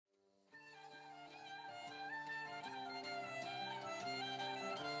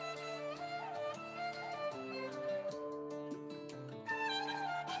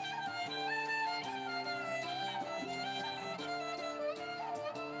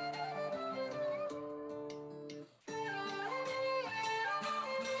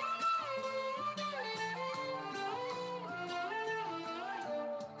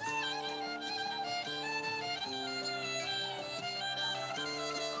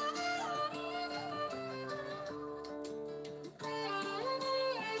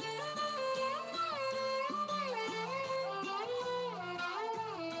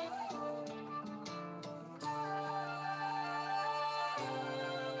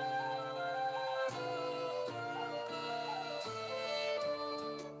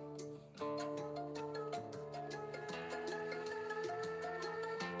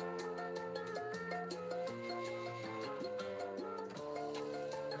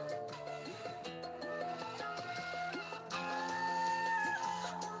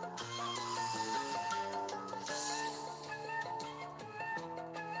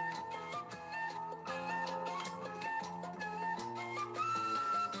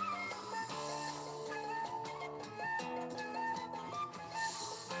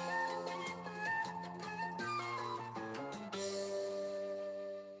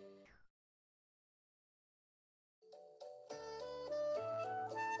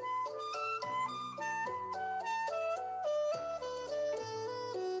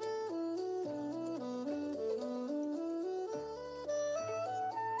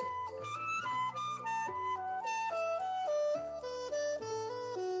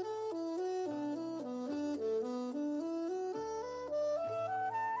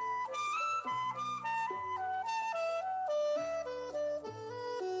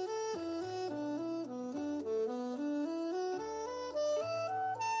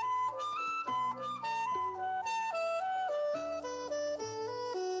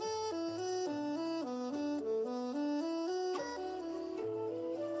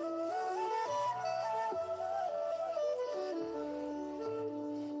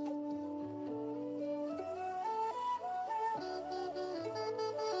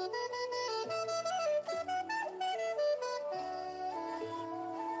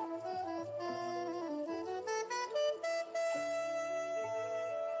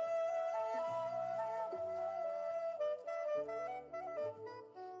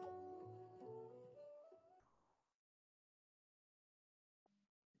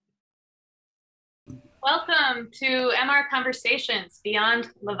Welcome to MR Conversations Beyond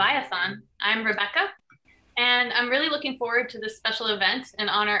Leviathan. I'm Rebecca, and I'm really looking forward to this special event in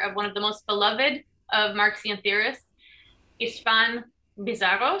honor of one of the most beloved of Marxian theorists, István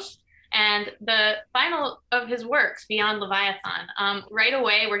Mészáros, and the final of his works, Beyond Leviathan. Right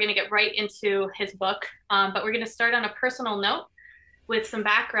away, we're going to get right into his book, but we're going to start on a personal note with some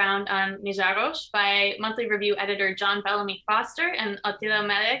background on Mészáros by monthly review editor John Bellamy Foster and Attila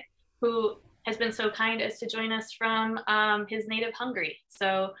Melegh, who has been so kind as to join us from his native Hungary.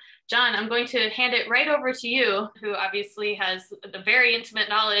 So, John, I'm going to hand it right over to you, who obviously has the very intimate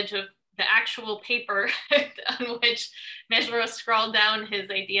knowledge of the actual paper on which Mészáros scrawled down his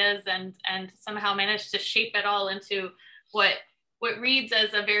ideas and somehow managed to shape it all into what reads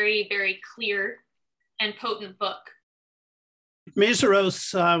as a very, very clear and potent book.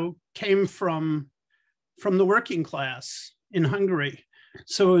 Mészáros came from the working class in Hungary.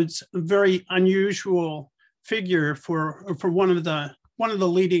 So it's a very unusual figure for one of the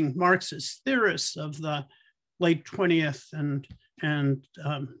leading Marxist theorists of the late 20th and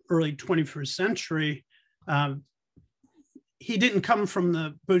early 21st century. He didn't come from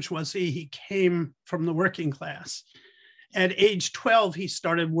the bourgeoisie, he came from the working class. At age 12, he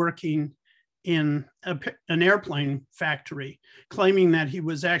started working in an airplane factory, claiming that he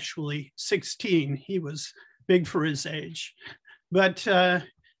was actually 16. He was big for his age. But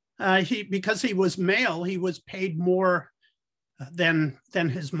because he was male, he was paid more than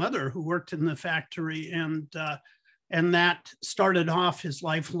his mother, who worked in the factory, and that started off his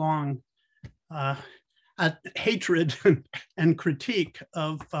lifelong hatred and critique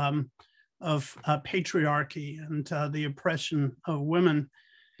of patriarchy and the oppression of women.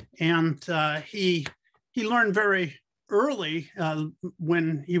 And he learned very early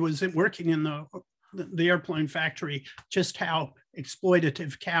when he was working in the airplane factory just how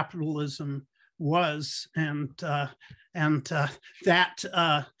exploitative capitalism was, and that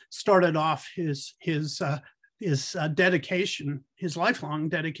started off his dedication, his lifelong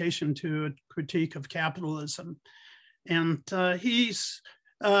dedication to a critique of capitalism. And he's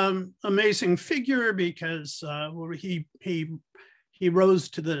amazing figure because he rose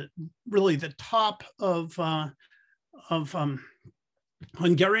to the top of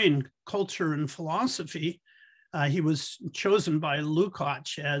Hungarian culture and philosophy. He was chosen by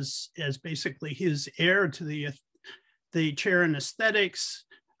Lukács as basically his heir to the chair in aesthetics.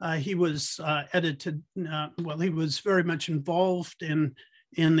 He was he was very much involved in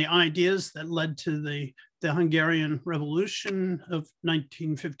the ideas that led to the Hungarian Revolution of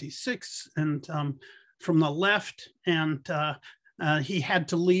 1956 and from the left. And he had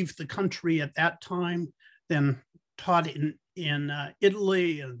to leave the country at that time, then taught in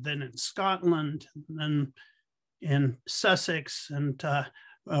Italy, and then in Scotland, and then in Sussex, and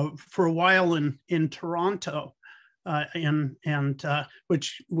for a while in Toronto,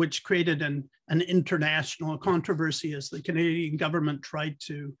 which created an international controversy as the Canadian government tried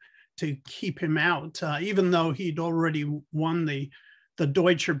to keep him out, even though he'd already won the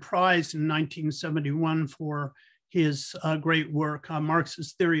Deutscher Prize in 1971 for his great work,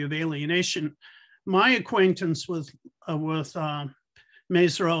 Marx's Theory of Alienation. My acquaintance with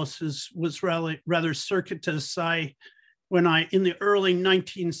Mészáros was rather circuitous. In the early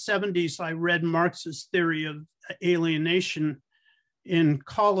 1970s, I read Marx's Theory of Alienation in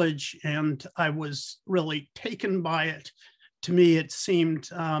college, and I was really taken by it. To me, it seemed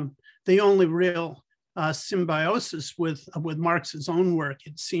the only real symbiosis with Marx's own work.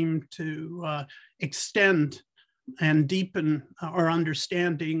 It seemed to extend and deepen our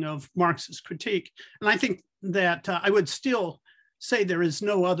understanding of Marx's critique. And I think that I would still say there is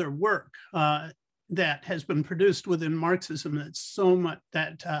no other work that has been produced within Marxism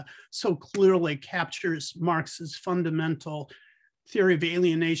that so clearly captures Marx's fundamental theory of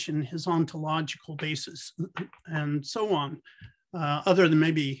alienation, his ontological basis, and so on, other than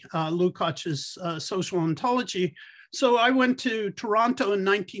maybe Lukács's social ontology. So I went to Toronto in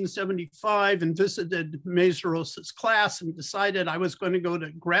 1975 and visited Mészáros's class and decided I was going to go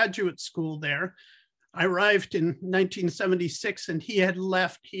to graduate school there. I arrived in 1976 and he had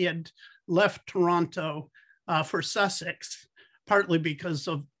left Toronto for Sussex, partly because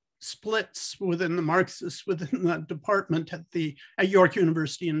of splits within the Marxists within the department at York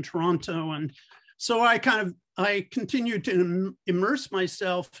University in Toronto. And so I continued to immerse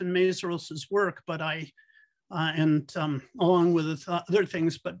myself in Mészáros's work, but along with other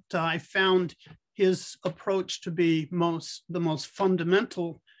things, but I found his approach to be the most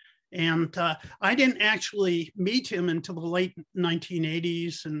fundamental. And I didn't actually meet him until the late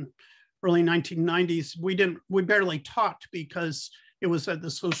 1980s and early 1990s. We barely talked because it was at the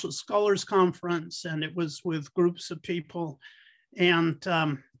Social Scholars Conference, and it was with groups of people. And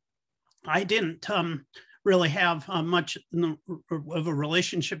I didn't really have much of a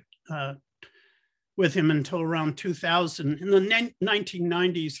relationship with him until around 2000. In the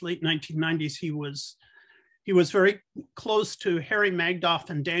 1990s, late 1990s, he was very close to Harry Magdoff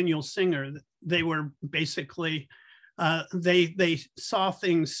and Daniel Singer. They were basically, they saw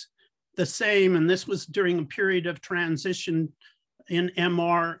things the same, and this was during a period of transition in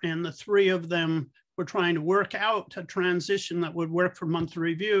MR, and the three of them were trying to work out a transition that would work for Monthly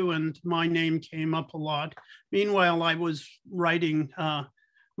Review, and my name came up a lot. Meanwhile, I was writing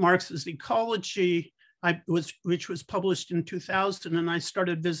Marx's Ecology, which was published in 2000, and I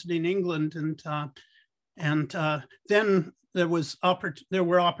started visiting England, and then there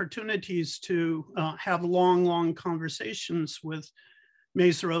were opportunities to have long conversations with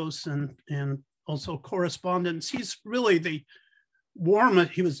Mészáros and also correspondence. He's really the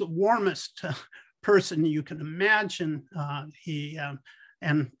warmest. He was the warmest person you can imagine.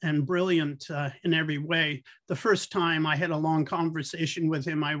 And brilliant in every way. The first time I had a long conversation with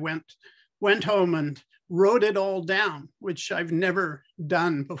him, I went home and wrote it all down, which I've never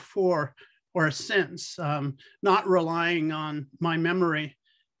done before or since, not relying on my memory.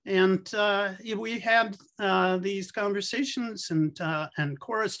 And we had these conversations and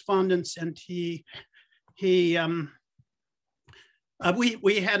correspondence, and we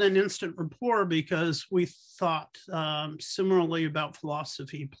had an instant rapport because we thought similarly about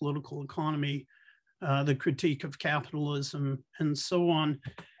philosophy, political economy, the critique of capitalism, and so on.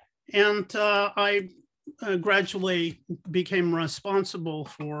 And I gradually became responsible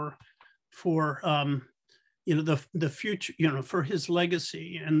for the future, for his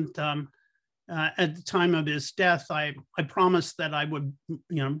legacy. And at the time of his death, I promised that I would,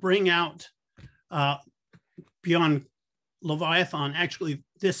 bring out Beyond Leviathan, actually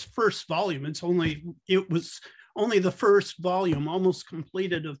this first volume. It was only the first volume, almost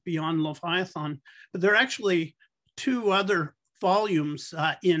completed, of Beyond Leviathan. But there are actually two other volumes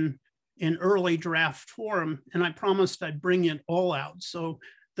in early draft form, and I promised I'd bring it all out. So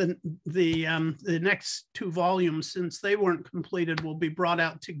the next two volumes, since they weren't completed, will be brought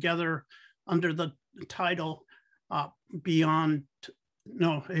out together under the title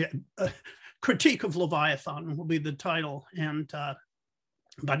Critique of Leviathan will be the title, and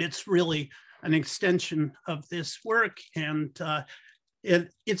but it's really an extension of this work, and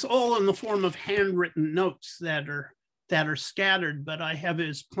it's all in the form of handwritten notes that are scattered. But I have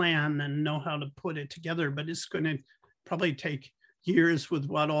his plan and know how to put it together. But it's going to probably take years with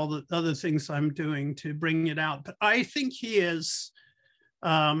all the other things I'm doing to bring it out. But I think he is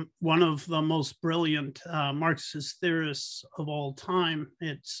one of the most brilliant Marxist theorists of all time.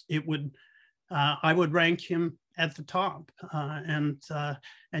 I would rank him at the top, and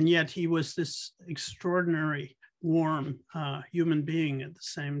yet he was this extraordinary, warm human being at the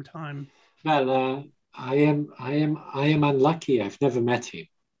same time. Well, I am unlucky. I've never met him,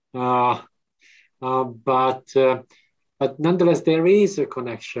 but nonetheless, there is a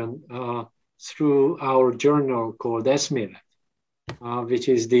connection through our journal called EXCERPT, which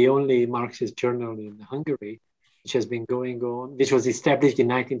is the only Marxist journal in Hungary, which has been going on, which was established in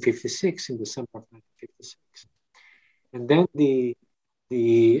 1956, in the summer of 1956. And then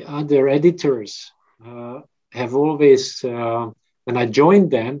the other editors have always, when I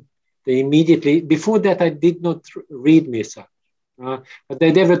joined them, they immediately, before that I did not read Mészáros, but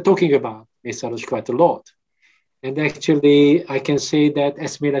they were talking about Mészáros quite a lot. And actually, I can say that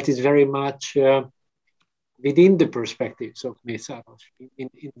EXCERPT is very much within the perspectives of Mészáros in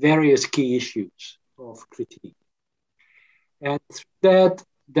various key issues of critique. And that,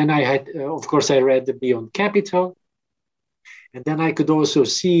 then I had, of course, I read the Beyond Capital, and then I could also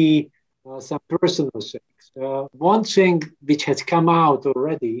see some personal things. One thing which has come out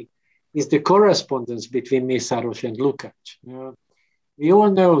already is the correspondence between Mészáros and Lukács. We all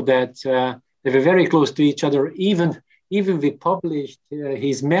know that they were very close to each other. Even we published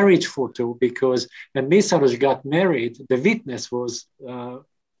his marriage photo, because when Mészáros got married, the witness was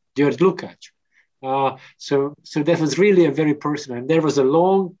George Lukács. So that was really a very personal, and there was a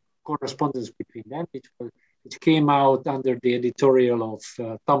long correspondence between them, which came out under the editorial of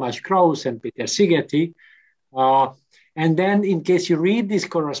Tamás Krausz and Péter Szigeti. And then, in case you read this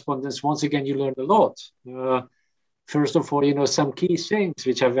correspondence, once again, you learn a lot. First of all, some key things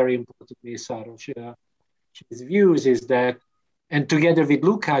which are very important to Mészáros. His views is that, and together with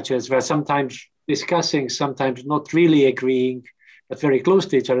Lukács as well, sometimes discussing, sometimes not really agreeing, but very close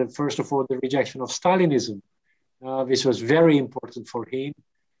to each other. First of all, the rejection of Stalinism, which was very important for him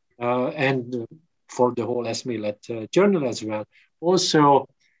and for the whole EXCERPT journal as well. also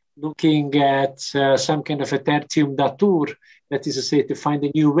looking at some kind of a tertium datur, that is to say, to find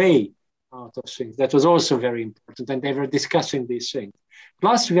a new way out of things. That was also very important, and they were discussing these things.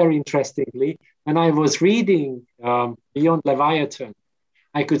 Plus, very interestingly, when I was reading Beyond Leviathan,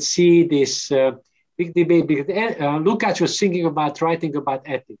 I could see this big debate, because Lukács was thinking about writing about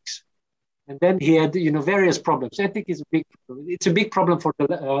ethics. And then he had, various problems. Ethics is a big problem. It's a big problem for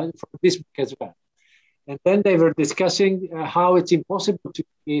this book as well. And then they were discussing how it's impossible to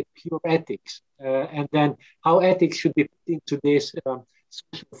create pure ethics, and then how ethics should be put into this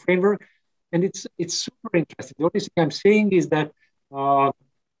social framework. And it's super interesting. The only thing I'm saying is that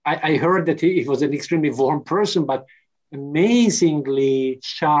I heard that he was an extremely warm person, but amazingly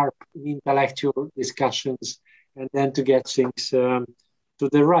sharp in intellectual discussions, and then to get things to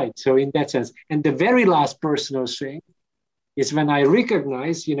the right. So in that sense, and the very last personal thing is when I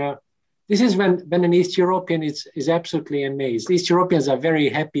recognize, this is when an East European is absolutely amazed. East Europeans are very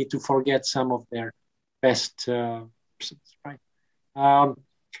happy to forget some of their best persons, right?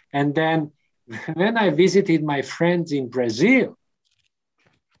 And then when I visited my friends in Brazil,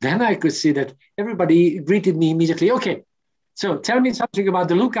 then I could see that everybody greeted me immediately. Okay, so tell me something about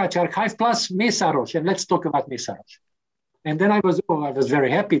the Lukács archive plus Mészáros, and let's talk about Mészáros. And then I was very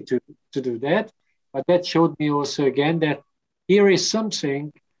happy to do that, but that showed me also again that here is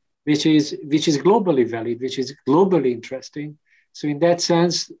something which is globally valid, which is globally interesting. So in that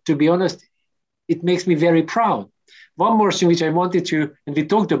sense, to be honest, it makes me very proud. One more thing which I wanted to, and we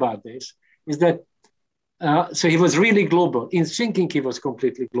talked about this, is that so he was really global. In thinking, he was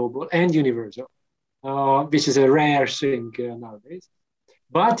completely global and universal, which is a rare thing nowadays.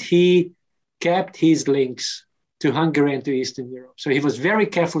 But he kept his links to Hungary and to Eastern Europe. So he was very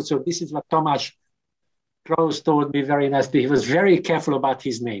careful. So this is what Tamás Krauss told me very nicely. He was very careful about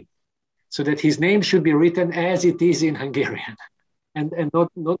his name, so that his name should be written as it is in Hungarian, and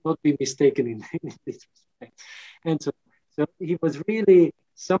not be mistaken in this respect. And so he was really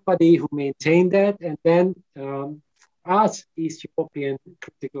somebody who maintained that. And then us East European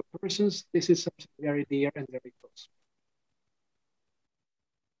critical persons, this is something very dear and very close.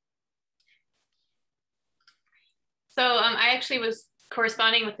 So I actually was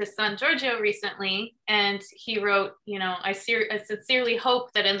corresponding with his son Giorgio recently, and he wrote, I sincerely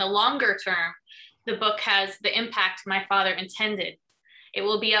hope that in the longer term, the book has the impact my father intended. It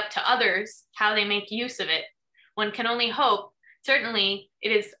will be up to others how they make use of it. One can only hope. Certainly,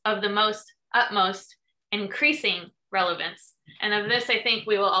 it is of the utmost increasing relevance. And of this, I think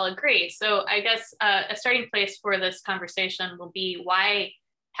we will all agree. So I guess a starting place for this conversation will be, why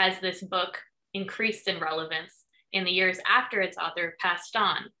has this book increased in relevance in the years after its author passed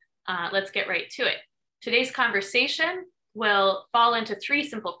on? Let's get right to it. Today's conversation will fall into three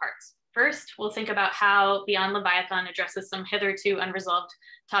simple parts. First, we'll think about how Beyond Leviathan addresses some hitherto unresolved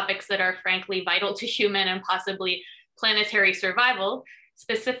topics that are frankly vital to human and possibly planetary survival,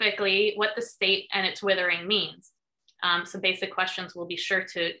 specifically what the state and its withering means. Some basic questions we'll be sure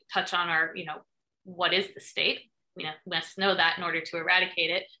to touch on are, what is the state? We must know that in order to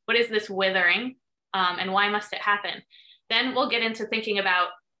eradicate it. What is this withering? And why must it happen? Then we'll get into thinking about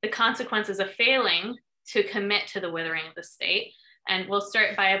the consequences of failing to commit to the withering of the state. And we'll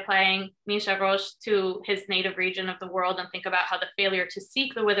start by applying Mészáros to his native region of the world and think about how the failure to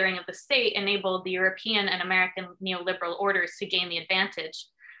seek the withering of the state enabled the European and American neoliberal orders to gain the advantage.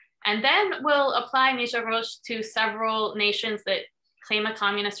 And then we'll apply Mészáros to several nations that claim a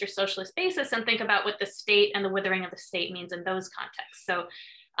communist or socialist basis and think about what the state and the withering of the state means in those contexts. So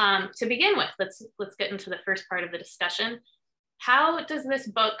to begin with, let's get into the first part of the discussion. How does this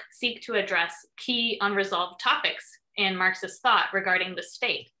book seek to address key unresolved topics in Marxist thought regarding the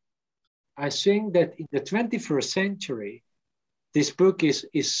state? I think that in the 21st century, this book is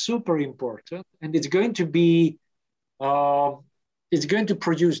super important, and it's going to be, it's going to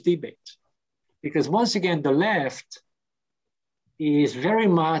produce debate, because once again, the left is very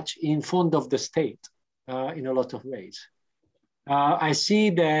much in front of the state in a lot of ways. I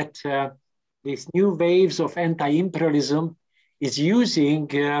see that these new waves of anti-imperialism is using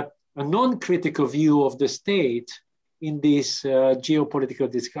a non-critical view of the state in these geopolitical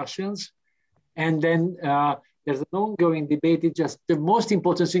discussions. And then there's an ongoing debate. It's just the most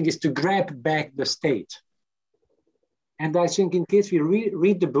important thing is to grab back the state. And I think in case we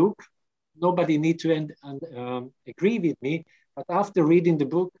read the book, nobody needs to agree with me, but after reading the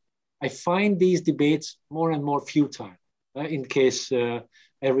book, I find these debates more and more futile. In case I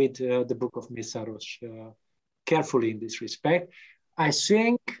read the book of Mészáros carefully in this respect, I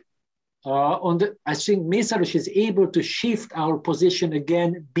think Mészáros is able to shift our position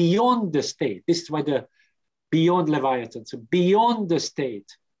again beyond the state. This is why the beyond Leviathan, so beyond the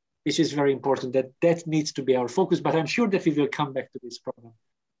state, which is very important. That needs to be our focus. But I'm sure that we will come back to this problem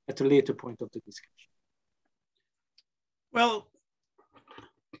at a later point of the discussion. Well,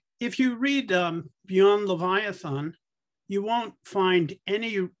 if you read Beyond Leviathan, you won't find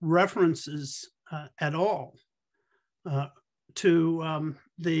any references at all to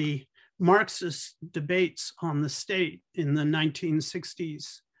the Marxist debates on the state in the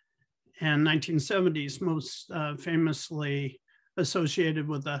 1960s and 1970s, most famously associated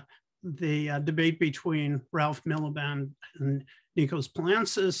with the debate between Ralph Miliband and Nikos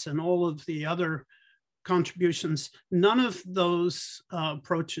Palantzis and all of the other contributions. None of those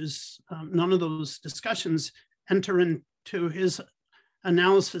approaches, none of those discussions enter into his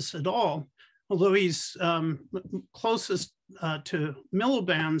analysis at all, although he's closest to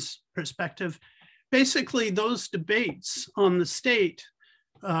Miliband's perspective. Basically, those debates on the state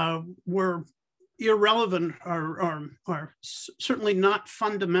were irrelevant or certainly not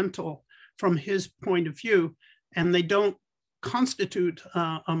fundamental from his point of view, and they don't constitute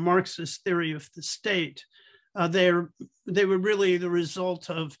a Marxist theory of the state. They were really the result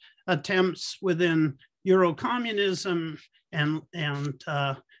of attempts within Eurocommunism and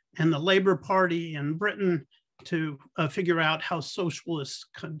the Labour Party in Britain to figure out how socialists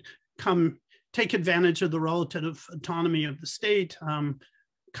could take advantage of the relative autonomy of the state,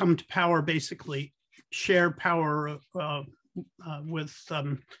 come to power, basically share power with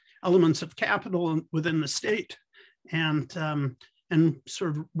elements of capital within the state, and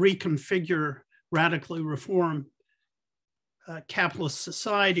sort of reconfigure, radically reform capitalist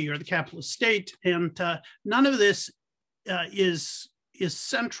society or the capitalist state. And none of this is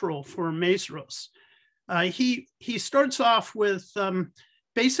central for Mészáros. He starts off with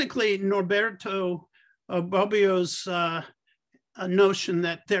basically Norberto Bobbio's notion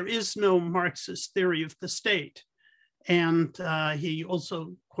that there is no Marxist theory of the state. And he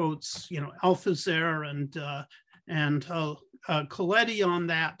also quotes, Althusser and Coletti on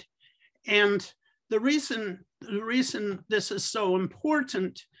that. And the reason this is so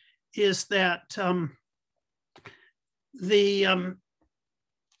important is that the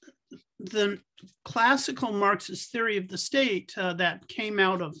classical Marxist theory of the state that came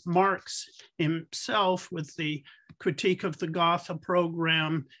out of Marx himself with the critique of the Gotha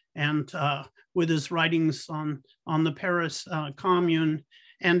program and with his writings on the Paris Commune,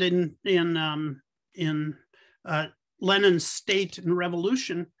 and in Lenin's State and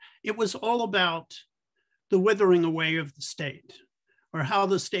Revolution, it was all about the withering away of the state, or how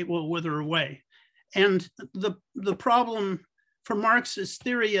the state will wither away. And the problem for Marxist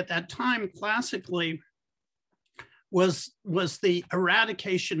theory at that time, classically, was the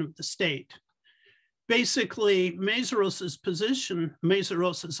eradication of the state. Basically, Mészáros's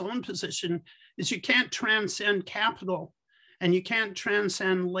own position, is you can't transcend capital and you can't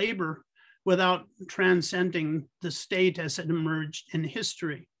transcend labor without transcending the state as it emerged in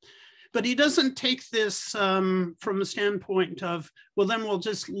history. But he doesn't take this from a standpoint of, well, then we'll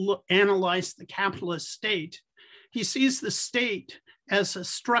just analyze the capitalist state. He sees the state as a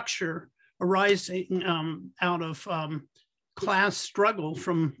structure arising out of class struggle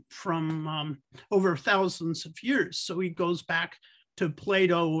from over thousands of years. So he goes back to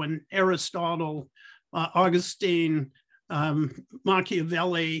Plato and Aristotle, Augustine,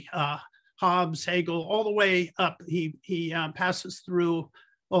 Machiavelli, Hobbes, Hegel, all the way up. He passes through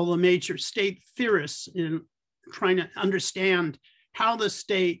all the major state theorists in trying to understand how the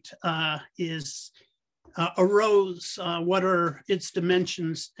state arose, what are its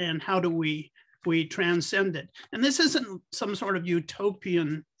dimensions, and how do we transcend it. And this isn't some sort of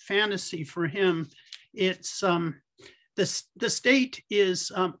utopian fantasy for him. It's the state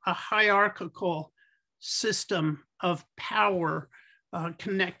is a hierarchical system of power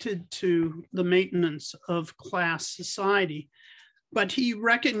connected to the maintenance of class society. But he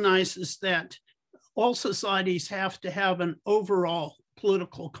recognizes that all societies have to have an overall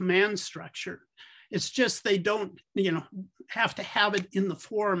political command structure. It's just they don't, have to have it in the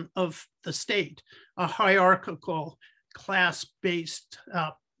form of the state, a hierarchical, class-based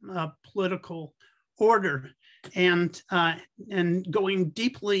political order, and going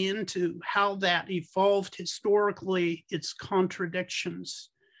deeply into how that evolved historically, its contradictions,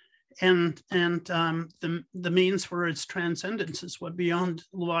 and the means for its transcendence is what Beyond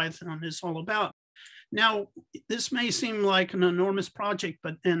Leviathan is all about. Now, this may seem like an enormous project,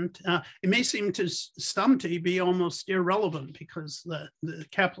 but it may seem to some to be almost irrelevant because the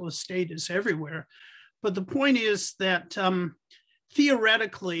capitalist state is everywhere. But the point is that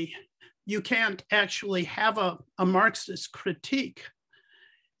theoretically, you can't actually have a Marxist critique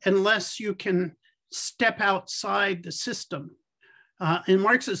unless you can step outside the system. And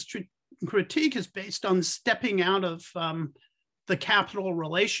Marx's critique is based on stepping out of the capital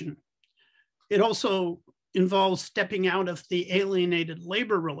relation. It also involves stepping out of the alienated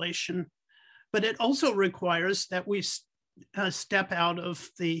labor relation, but it also requires that we step out of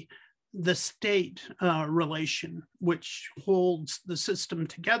the state relation, which holds the system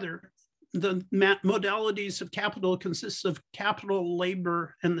together. The modalities of capital consist of capital,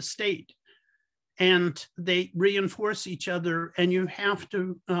 labor, and the state. And they reinforce each other, and you have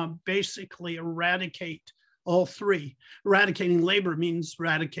to basically eradicate all three. Eradicating labor means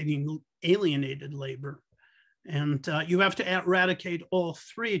eradicating alienated labor. And you have to eradicate all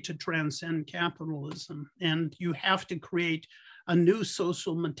three to transcend capitalism. And you have to create a new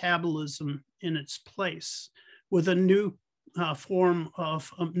social metabolism in its place with a new form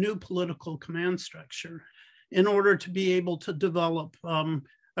of a new political command structure in order to be able to develop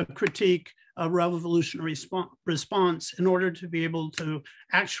a critique, a revolutionary response, in order to be able to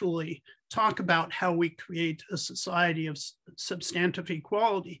actually talk about how we create a society of substantive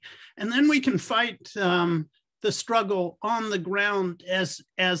equality. And then we can fight the struggle on the ground as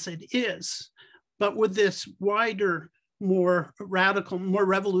it is, but with this wider, more radical, more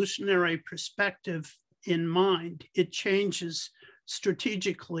revolutionary perspective in mind. It changes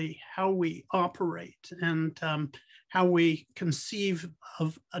strategically how we operate and how we conceive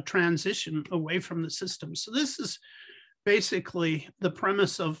of a transition away from the system. So this is basically the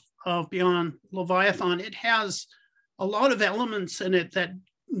premise of Beyond Leviathan. It has a lot of elements in it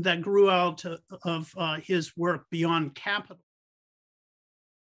that grew out of his work Beyond Capital.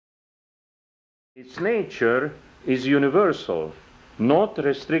 Its nature is universal, not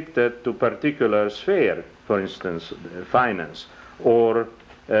restricted to particular sphere, for instance, finance, or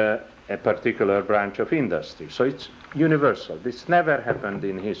a particular branch of industry. So it's universal. This never happened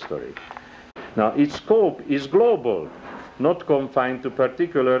in history. Now, its scope is global, not confined to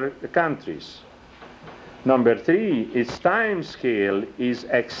particular countries. Number three, its time scale is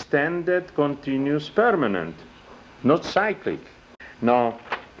extended, continuous, permanent, not cyclic. Now,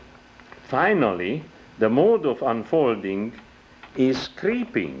 finally, the mode of unfolding is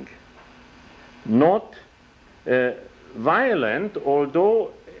creeping, not violent,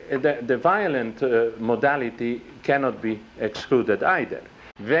 although the violent modality cannot be excluded either.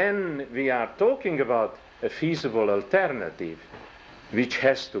 When we are talking about a feasible alternative, which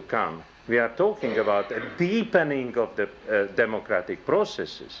has to come, we are talking about a deepening of the democratic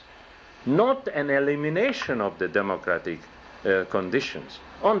processes, not an elimination of the democratic conditions.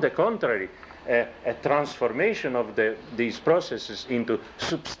 On the contrary, a transformation of these processes into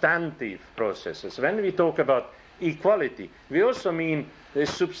substantive processes. When we talk about equality, we also mean a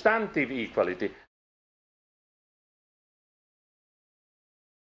substantive equality.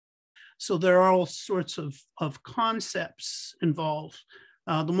 So there are all sorts of concepts involved,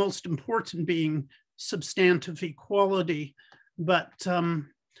 the most important being substantive equality. But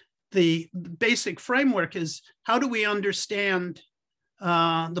the basic framework is, how do we understand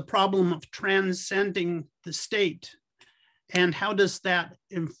the problem of transcending the state? And how does that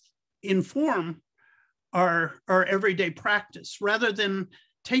inform our everyday practice, rather than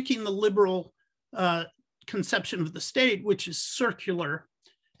taking the liberal conception of the state, which is circular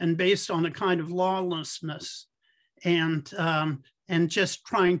and based on a kind of lawlessness, and just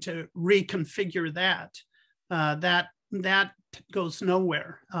trying to reconfigure that. That goes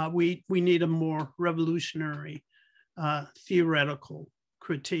nowhere. We need a more revolutionary theoretical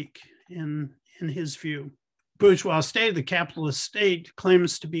critique in his view. Bourgeois state, the capitalist state,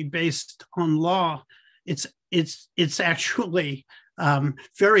 claims to be based on law. It's actually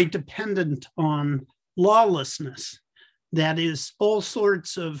very dependent on lawlessness. That is, all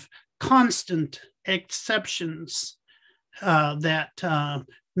sorts of constant exceptions that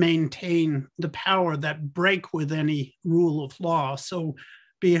maintain the power, that break with any rule of law. So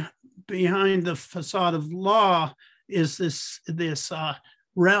behind the facade of law is this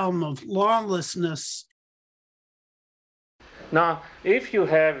realm of lawlessness. Now, if you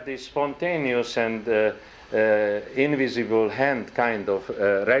have this spontaneous and invisible hand kind of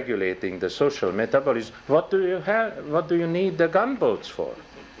regulating the social metabolism, what do you have? What do you need the gunboats for?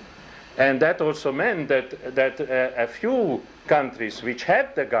 And that also meant that a few countries which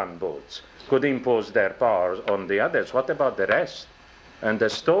had the gunboats could impose their powers on the others. What about the rest? And the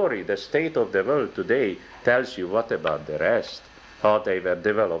story, the state of the world today, tells you what about the rest, how they were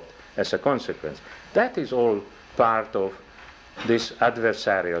developed as a consequence. That is all part of this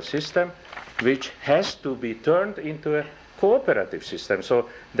adversarial system, which has to be turned into a cooperative system. So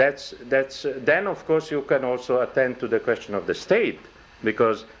that's then, of course, you can also attend to the question of the state,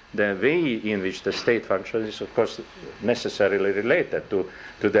 because the way in which the state functions is, of course, necessarily related to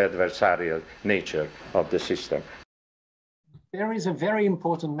the adversarial nature of the system. There is a very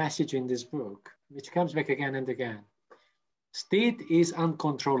important message in this book, which comes back again and again. State is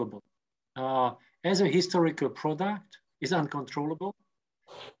uncontrollable. As a historical product, is uncontrollable.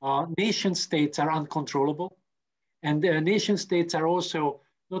 Nation states are uncontrollable. And nation states are also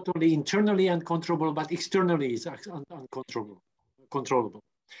not only internally uncontrollable, but externally is uncontrollable.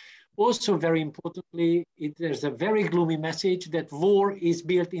 Also, very importantly, there's a very gloomy message that war is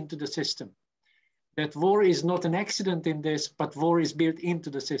built into the system. That war is not an accident in this, but war is built into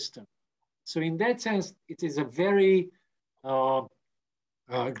the system. So in that sense, it is a very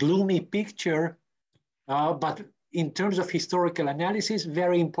gloomy picture, but in terms of historical analysis,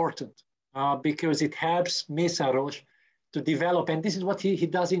 very important because it helps Mészáros to develop, and this is what he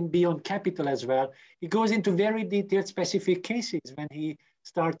does in Beyond Capital as well. He goes into very detailed specific cases when he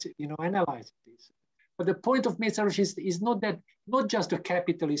starts, analyzing this. But the point of Mészáros is not that, not just the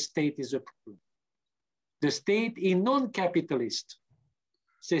capitalist state is a problem. The state in non-capitalist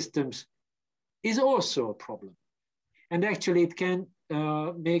systems is also a problem. And actually it can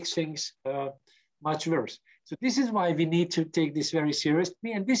make things much worse. So this is why we need to take this very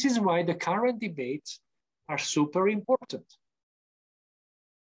seriously. And this is why the current debates are super important.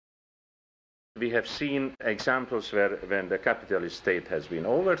 We have seen examples where when the capitalist state has been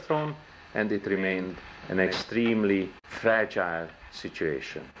overthrown and it remained an extremely fragile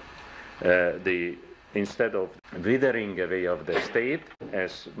situation. Instead of withering away of the state,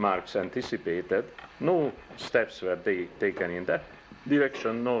 as Marx anticipated, no steps were taken in that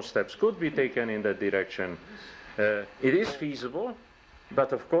direction, no steps could be taken in that direction. It is feasible,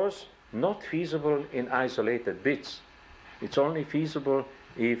 but of course not feasible in isolated bits. It's only feasible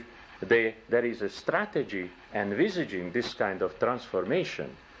if there is a strategy envisaging this kind of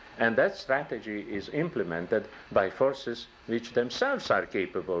transformation, and that strategy is implemented by forces which themselves are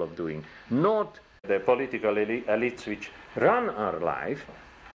capable of doing, not the political elites which run our life.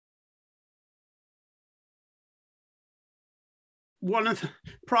 One of the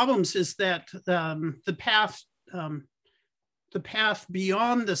problems is that the path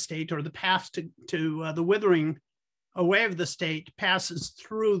beyond the state, or the path to the withering away of the state, passes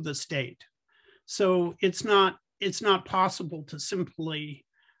through the state. So it's not possible to simply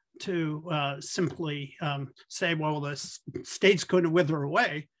say, well, the state's going to wither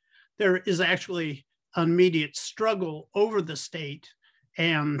away. There is actually an immediate struggle over the state,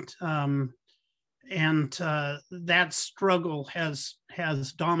 and that struggle has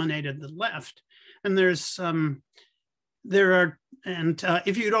dominated the left. And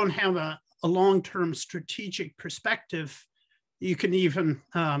if you don't have a long-term strategic perspective, you can even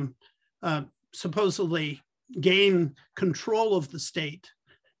supposedly gain control of the state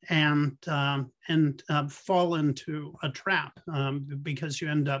and fall into a trap because you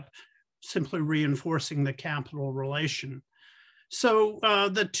end up simply reinforcing the capital relation. So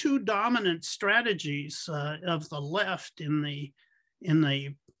the two dominant strategies of the left in the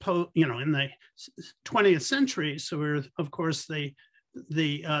 20th century, so were, of course, the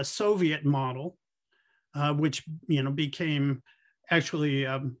Soviet model, which became actually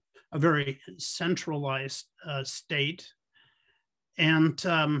a very centralized state, and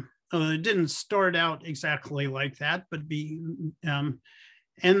it didn't start out exactly like that, but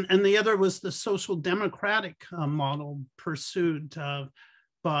and the other was the social democratic model pursued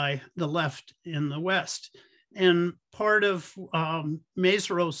by the left in the West. And part of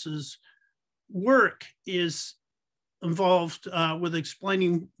Mészáros's work is involved with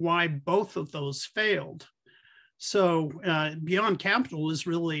explaining why both of those failed. So Beyond Capital is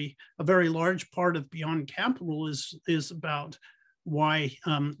really a very large part of Beyond Capital is about why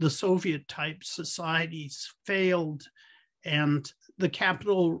the Soviet type societies failed and the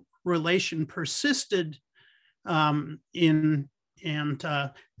capital relation persisted in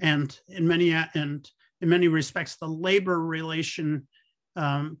many respects the labor relation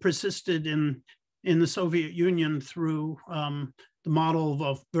persisted in the Soviet Union through the model of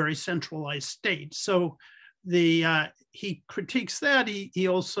a very centralized state. So he critiques that. He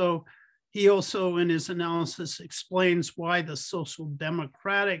also in his analysis explains why the social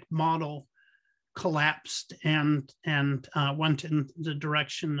democratic model collapsed and went in the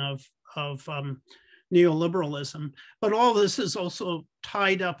direction of neoliberalism. But all this is also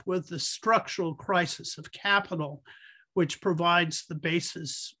tied up with the structural crisis of capital, which provides the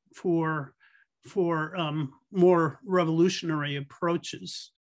basis for more revolutionary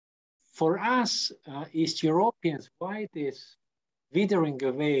approaches. For us, East Europeans, why this withering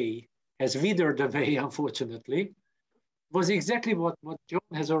away has withered away, unfortunately, was exactly what John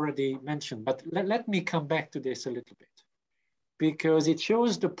has already mentioned. But let me come back to this a little bit, because it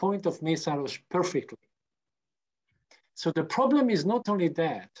shows the point of Mészáros perfectly. So the problem is not only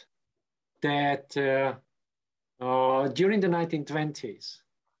that during the 1920s,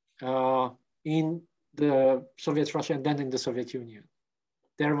 in the Soviet Russia and then in the Soviet Union,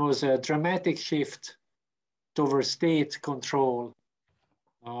 there was a dramatic shift towards state control,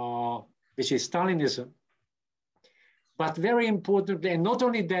 which is Stalinism. But very importantly, and not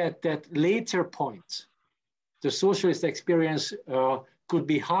only that, that later points, the socialist experience could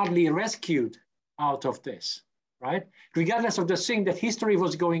be hardly rescued out of this, right? Regardless of the thing that history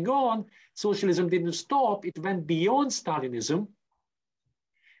was going on, socialism didn't stop. It went beyond Stalinism,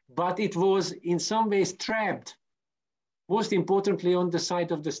 but it was in some ways trapped, most importantly on the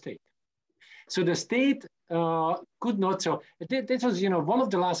side of the state. So the state could not, so that was, one of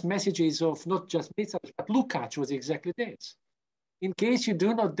the last messages of not just Mészáros, but Lukács was exactly this. In case you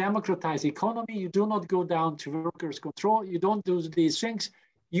do not democratize economy, you do not go down to workers' control, you don't do these things,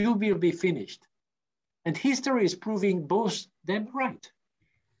 you will be finished. And history is proving both them right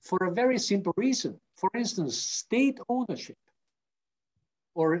for a very simple reason. For instance, state ownership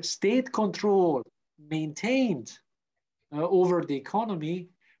or state control maintained over the economy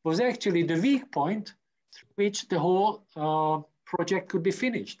was actually the weak point through which the whole project could be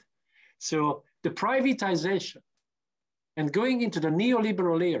finished. So the privatization and going into the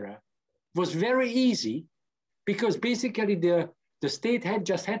neoliberal era was very easy because basically the state had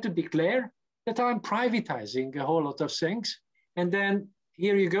to declare that I'm privatizing a whole lot of things. And then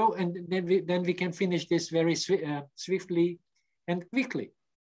here you go. And then we can finish this very swiftly and quickly.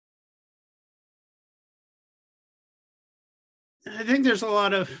 I think there's a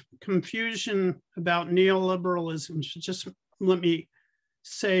lot of confusion about neoliberalism. So just let me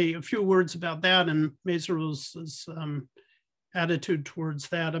say a few words about that and Mészáros's attitude towards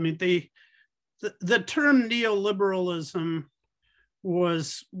that. I mean, the term neoliberalism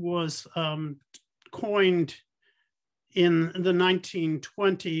was coined in the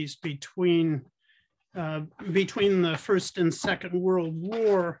 1920s between the First and Second World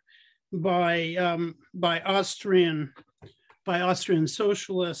War by Austrian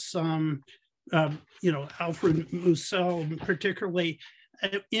socialists, Alfred Mussel, particularly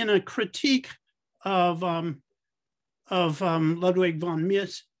in a critique of Ludwig von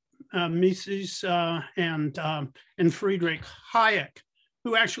Mises and Friedrich Hayek,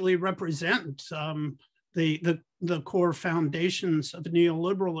 who actually represent the core foundations of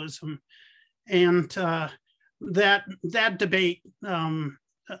neoliberalism, and that debate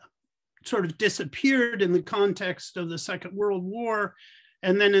sort of disappeared in the context of the Second World War.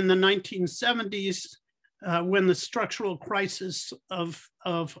 And then in the 1970s, when the structural crisis of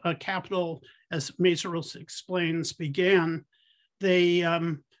capital, as Mészáros explains, began,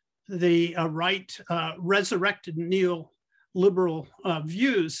 the right resurrected neoliberal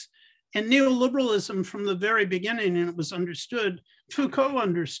views. And neoliberalism from the very beginning, and it was understood, Foucault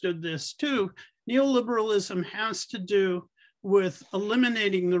understood this too, neoliberalism has to do with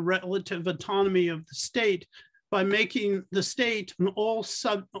eliminating the relative autonomy of the state by making the state and all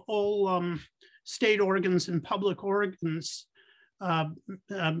state organs and public organs,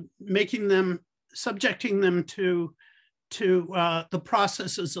 subjecting them to the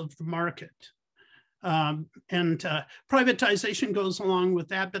processes of the market. And privatization goes along with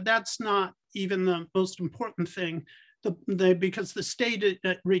that, but that's not even the most important thing. Because the state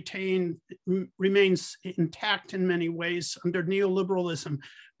remains intact in many ways under neoliberalism,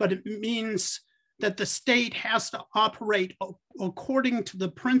 but it means that the state has to operate according to the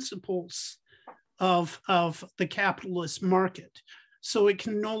principles of the capitalist market. So it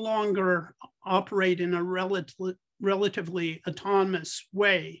can no longer operate in a relatively autonomous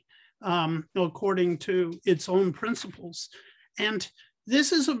way according to its own principles. And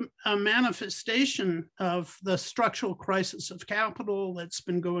this is a manifestation of the structural crisis of capital that's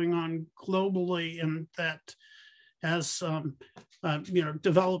been going on globally and that has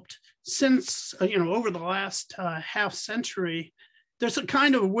developed since over the last half century. There's a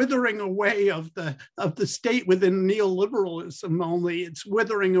kind of withering away of the state within neoliberalism. Only it's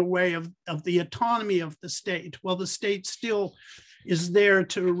withering away of the autonomy of the state, while the state still is there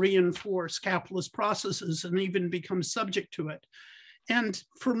to reinforce capitalist processes and even become subject to it. And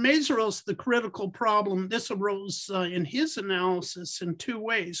for Mészáros, the critical problem, this arose in his analysis in two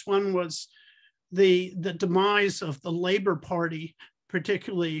ways. One was the demise of the Labour Party,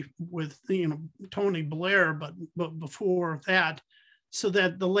 particularly with Tony Blair, but before that, so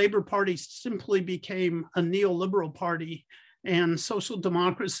that the Labour Party simply became a neoliberal party and social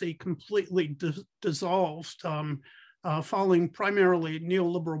democracy completely dissolved. following primarily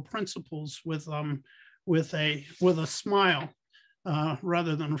neoliberal principles with a smile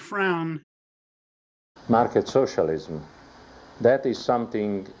rather than a frown. Market socialism, that is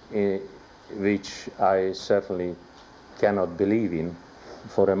something which I certainly cannot believe in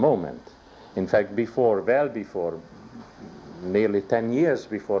for a moment. In fact, well before, nearly 10 years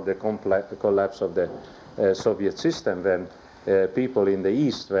before the collapse of the Soviet system, when people in the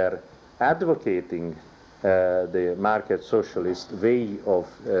East were advocating the market socialist way of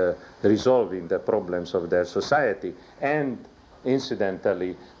resolving the problems of their society, and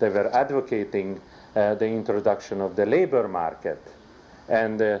incidentally, they were advocating the introduction of the labor market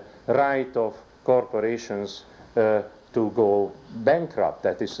and the right of corporations to go bankrupt,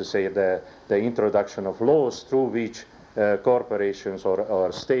 that is to say, the introduction of laws through which corporations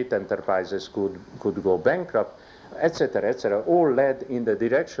or state enterprises could go bankrupt, etc., all led in the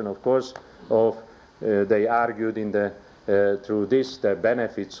direction, of course, of they argued through this the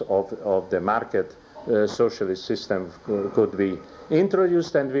benefits of the market socialist system could be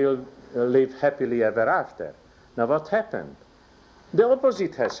introduced, and we'll live happily ever after. Now, what happened? The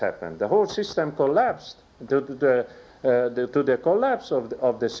opposite has happened. The whole system collapsed. To the collapse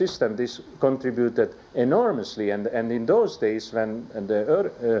of the system, this contributed enormously. And in those days, when in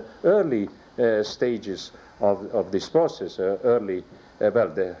the early stages of this process,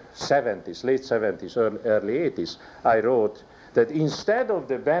 the 70s, late 70s, early 80s, I wrote that instead of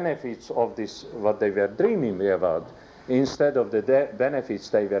the benefits of this, what they were dreaming about, instead of the benefits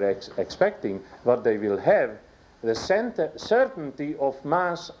they were expecting, what they will have, the certainty of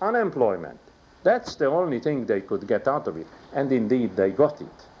mass unemployment. That's the only thing they could get out of it. And indeed, they got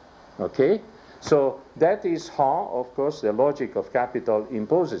it. Okay? So that is how, of course, the logic of capital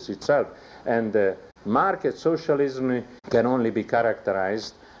imposes itself. And market socialism can only be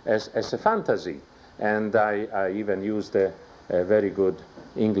characterized as a fantasy. And I even used a very good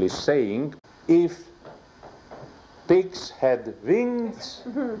English saying, if pigs had wings,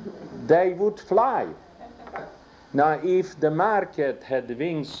 they would fly. Now, if the market had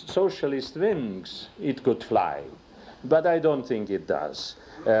wings, socialist wings, it could fly. But I don't think it does.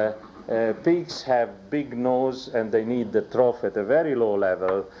 Pigs have big nose and they need the trough at a very low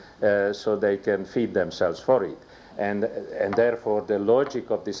level so they can feed themselves for it. And therefore, the logic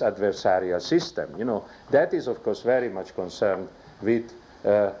of this adversarial system, that is, of course, very much concerned with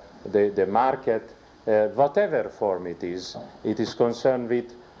the market, whatever form it is concerned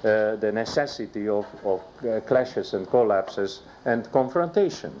with the necessity of clashes and collapses and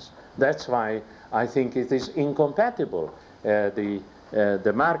confrontations. That's why I think it is incompatible.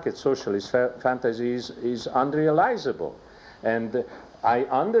 The market socialist fantasy is unrealizable. And I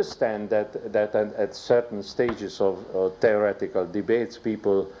understand that at certain stages of theoretical debates,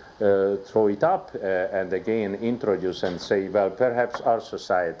 people throw it up and again introduce and say, well, perhaps our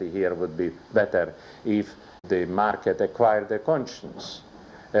society here would be better if the market acquired a conscience.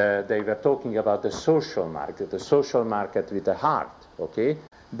 They were talking about the social market with a heart, okay?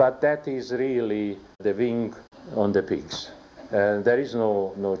 But that is really the wing on the pigs. There is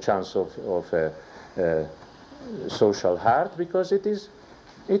no chance of a social heart because it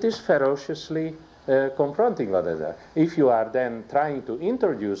is ferociously confronting one another. If you are then trying to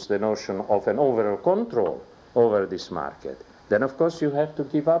introduce the notion of an overall control over this market, then of course you have to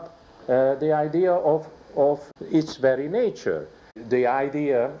give up the idea of its very nature. The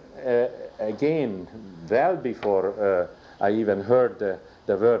idea, again, well before I even heard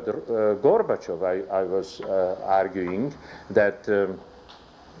the word Gorbachev, I was arguing that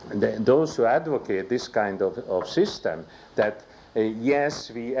those who advocate this kind of system, that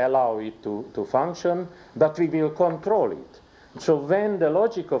yes, we allow it to function, but we will control it. So when the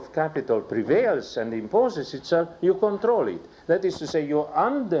logic of capital prevails and imposes itself, you control it. That is to say, you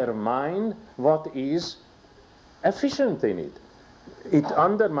undermine what is efficient in it. It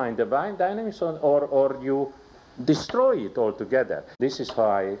undermines the dynamics or you destroy it altogether. This is how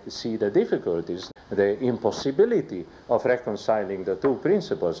I see the difficulties, the impossibility of reconciling the two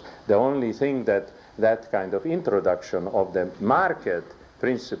principles. The only thing that kind of introduction of the market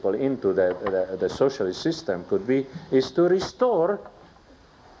principle into the socialist system could be is to restore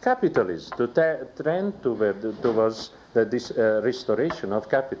capitalism, to trend towards this restoration of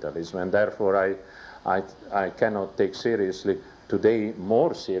capitalism. And therefore I cannot take seriously today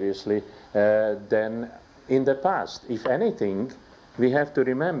more seriously than in the past. If anything, we have to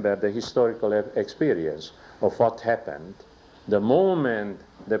remember the historical experience of what happened. The moment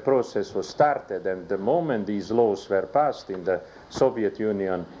the process was started and the moment these laws were passed in the Soviet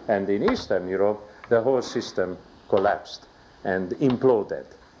Union and in Eastern Europe, the whole system collapsed and imploded.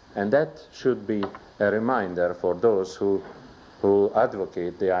 And that should be a reminder for those who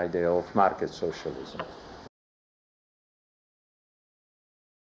advocate the idea of market socialism.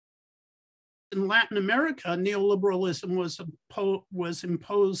 In Latin America, neoliberalism was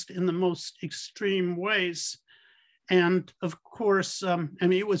imposed in the most extreme ways. And of course, I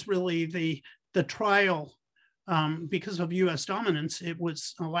mean, it was really the trial, because of US dominance, it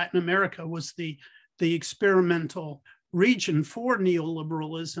was Latin America was the experimental region for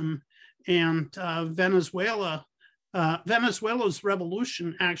neoliberalism. And Venezuela's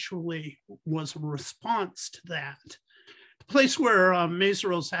revolution actually was a response to that. The place where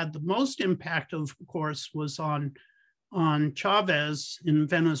Mészáros had the most impact, of course, was on Chavez in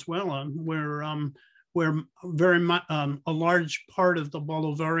Venezuela, where very much a large part of the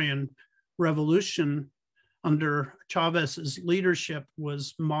Bolivarian revolution under Chavez's leadership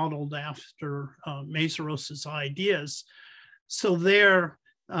was modeled after Mészáros's ideas. So there,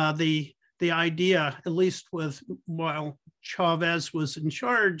 the idea, at least while Chavez was in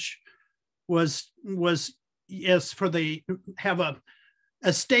charge, was yes, have a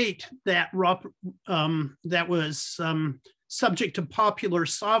state that was subject to popular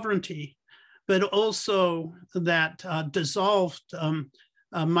sovereignty, but also that dissolved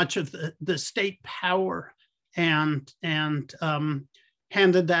much of the state power and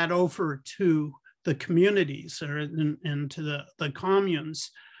handed that over to the communities and to the communes.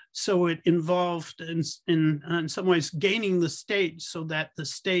 So it involved in some ways gaining the state so that the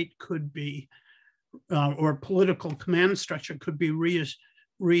state could be, or political command structure could be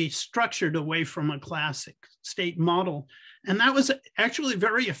restructured away from a classic state model. And that was actually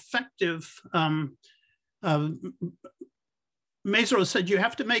very effective. Mészáros said, you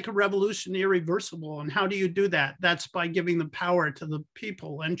have to make a revolution irreversible. And how do you do that? That's by giving the power to the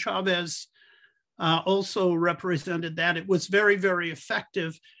people. And Chavez also represented that. It was very, very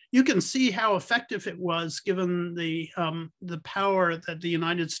effective. You can see how effective it was given the power that the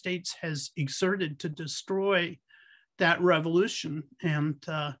United States has exerted to destroy that revolution and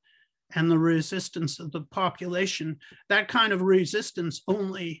the resistance of the population. That kind of resistance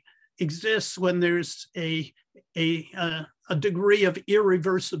only exists when there's a degree of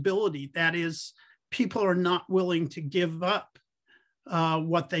irreversibility. That is, people are not willing to give up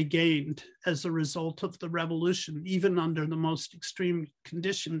what they gained as a result of the revolution, even under the most extreme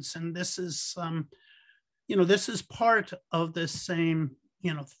conditions. And this is, this is part of this same,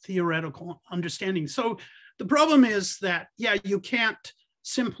 theoretical understanding. So the problem is that, yeah, you can't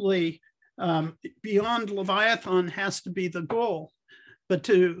simply, beyond Leviathan has to be the goal, but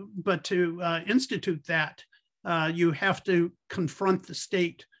to institute that, you have to confront the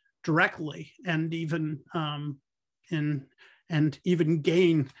state directly and even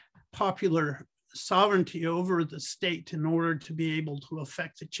gain popular sovereignty over the state in order to be able to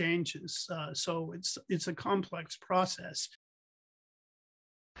affect the changes. So it's a complex process.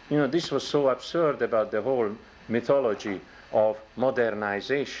 This was so absurd about the whole mythology of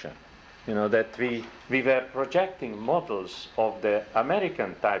modernization, that we were projecting models of the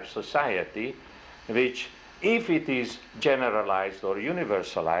American type society, which, if it is generalized or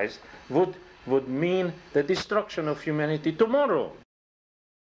universalized, would mean the destruction of humanity tomorrow.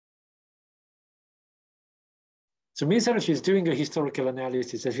 So Mészáros is doing a historical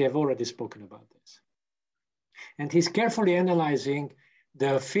analysis, as we have already spoken about this. And he's carefully analyzing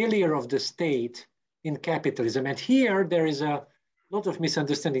the failure of the state in capitalism. And here there is a lot of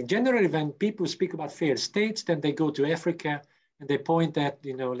misunderstanding. Generally, when people speak about failed states, then they go to Africa and they point at,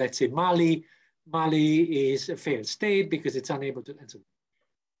 let's say Mali. Mali is a failed state because it's unable to, and so on.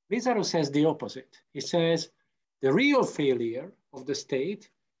 Mészáros says the opposite. He says the real failure of the state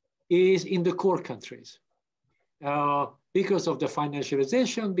is in the core countries because of the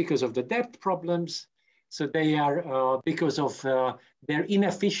financialization, because of the debt problems. So they are, because of their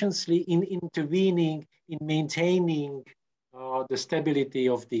inefficiency in intervening, in maintaining the stability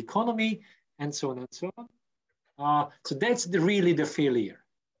of the economy, and so on and so on. So that's really the failure.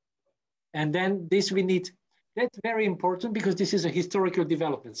 And then this that's very important because this is a historical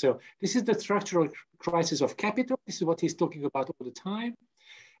development. So this is the structural crisis of capital. This is what he's talking about all the time.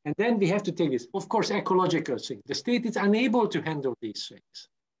 And then we have to take this, of course, ecological thing. The state is unable to handle these things.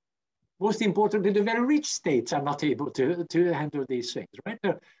 Most importantly, the very rich states are not able to handle these things, right?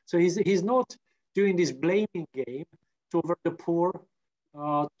 So he's not doing this blaming game toward the poor,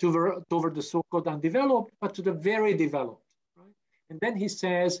 toward the so-called undeveloped, but to the very developed, right? And then he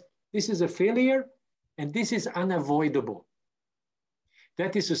says, this is a failure, and this is unavoidable.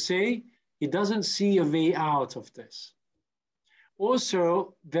 That is to say, he doesn't see a way out of this.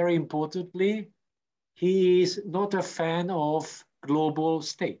 Also, very importantly, he is not a fan of global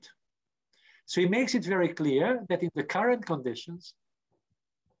state. So he makes it very clear that in the current conditions,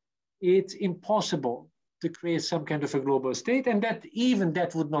 it's impossible to create some kind of a global state, and that even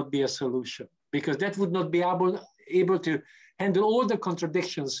that would not be a solution, because that would not be able to handle all the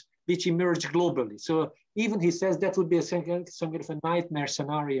contradictions which emerge globally. So even he says that would be some kind of a nightmare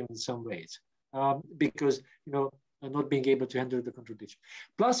scenario in some ways, because not being able to handle the contradiction.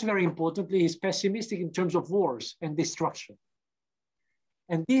 Plus, very importantly, he's pessimistic in terms of wars and destruction.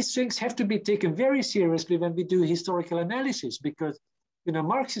 And these things have to be taken very seriously when we do historical analysis, because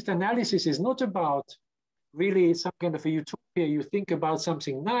Marxist analysis is not about really some kind of a utopia. You think about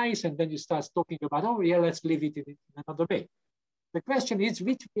something nice and then you start talking about, oh yeah, let's live it in another way. The question is,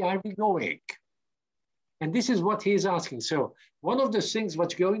 which way are we going? And this is what he is asking. So one of the things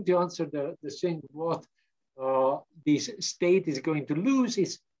what's going to answer the thing what this state is going to lose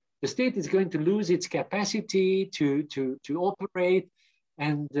is the state is going to lose its capacity to operate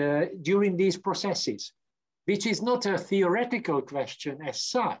and during these processes, which is not a theoretical question as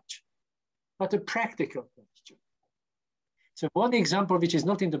such, but a practical question. So one example, which is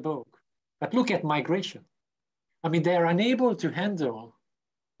not in the book, but look at migration. I mean, they are unable to handle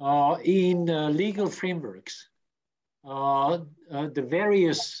in legal frameworks the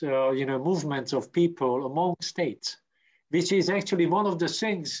various movements of people among states, which is actually one of the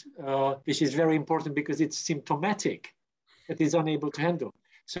things which is very important because it's symptomatic that is unable to handle.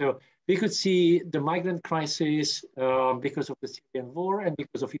 So we could see the migrant crisis because of the Syrian war and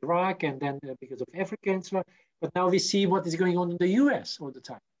because of Iraq and then because of Africa and so on. But now we see what is going on in the US all the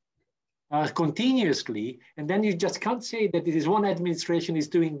time, continuously. And then you just can't say that it is one administration is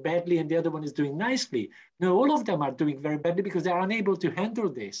doing badly and the other one is doing nicely. No, all of them are doing very badly because they are unable to handle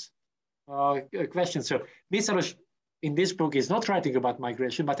this question. So Mészáros in this book is not writing about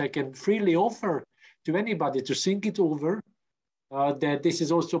migration, but I can freely offer to anybody to think it over, that this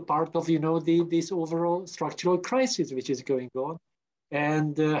is also part of this overall structural crisis which is going on,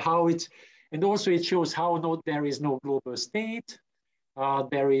 and how it's, and also it shows how there is no global state,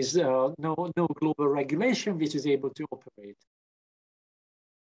 there is no global regulation which is able to operate.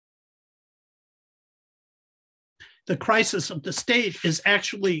 The crisis of the state is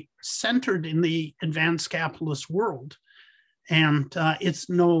actually centered in the advanced capitalist world, and it's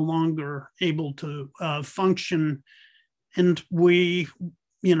no longer able to function. And we're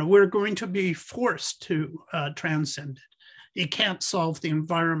going to be forced to transcend it. It can't solve the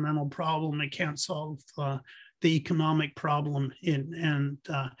environmental problem. It can't solve the economic problem, and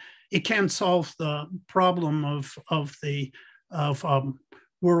it can't solve the problem of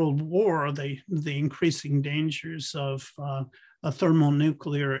world war, the increasing dangers of a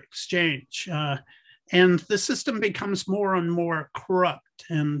thermonuclear exchange, and the system becomes more and more corrupt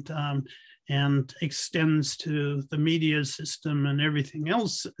and extends to the media system and everything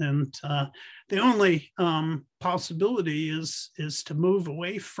else. And the only possibility is to move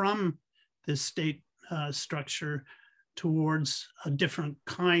away from this state structure towards a different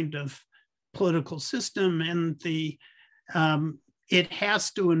kind of political system. And it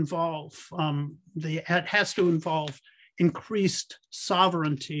has to involve increased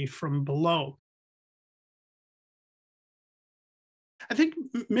sovereignty from below. I think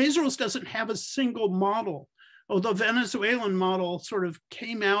Mészáros doesn't have a single model, although the Venezuelan model sort of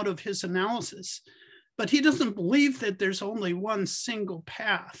came out of his analysis, but he doesn't believe that there's only one single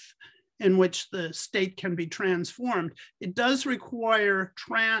path in which the state can be transformed. It does require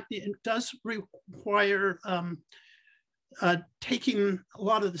taking a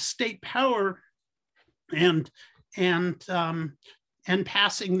lot of the state power and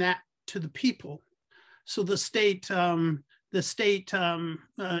passing that to the people. So the state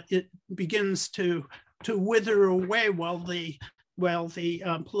it begins to wither away while the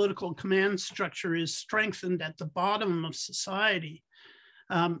political command structure is strengthened at the bottom of society.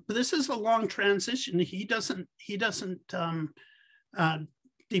 But this is a long transition. He doesn't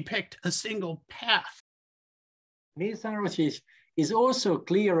depict a single path. Mészáros is also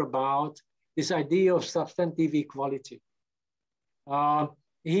clear about this idea of substantive equality.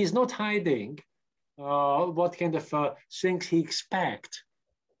 He's not hiding what kind of things he expects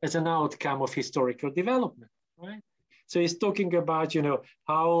as an outcome of historical development, right? So he's talking about,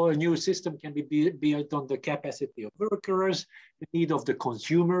 how a new system can be built on the capacity of workers, the need of the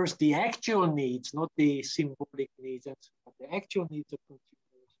consumers, the actual needs, not the symbolic needs, but the actual needs of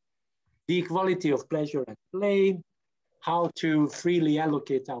consumers, the equality of pleasure and play, how to freely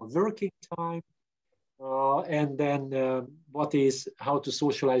allocate our working time, and then how to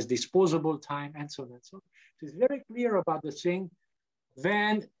socialize disposable time, and so on and so on. So it's very clear about the thing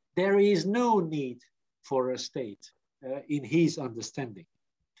when there is no need for a state. in his understanding.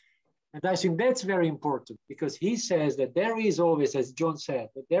 And I think that's very important because he says that there is always, as John said,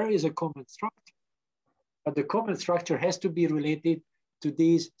 that there is a common structure, but the common structure has to be related to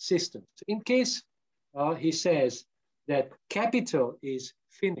these systems. In case he says that capital is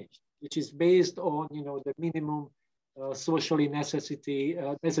finished, which is based on the minimum socially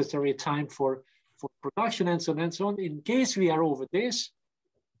necessary time for production and so on and so on. In case we are over this,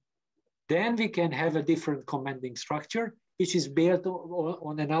 then we can have a different commanding structure, which is built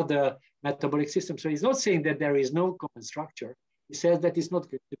on another metabolic system. So he's not saying that there is no common structure. He says that it's not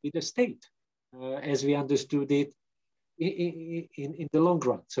going to be the state, as we understood it in the long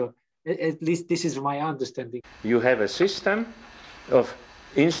run. So at least this is my understanding. You have a system of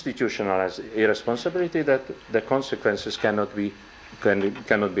institutionalized irresponsibility that the consequences cannot be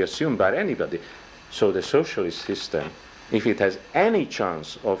assumed by anybody. So the socialist system, if it has any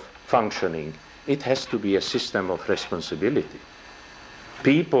chance of functioning, it has to be a system of responsibility.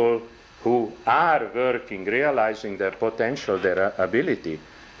 People who are working, realizing their potential, their ability,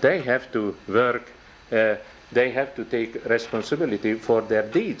 they have to work, they have to take responsibility for their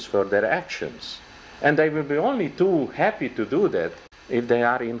deeds, for their actions. And they will be only too happy to do that if they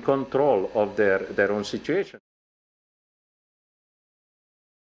are in control of their own situation.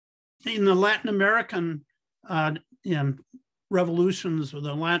 In the Latin American revolutions or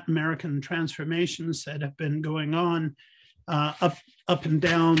the Latin American transformations that have been going on up and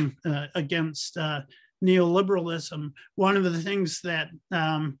down against neoliberalism, one of the things that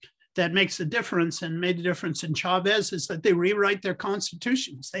that makes a difference and made a difference in Chavez is that they rewrite their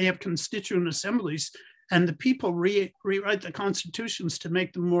constitutions. They have constituent assemblies, and the people rewrite the constitutions to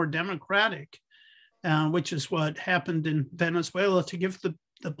make them more democratic, which is what happened in Venezuela, to give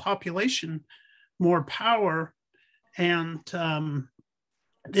the population more power. And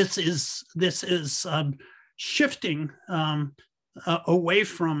this is shifting away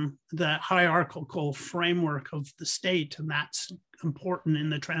from the hierarchical framework of the state, and that's important in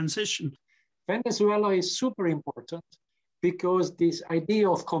the transition. Venezuela is super important because this idea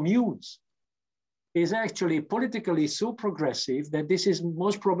of communes is actually politically so progressive that this is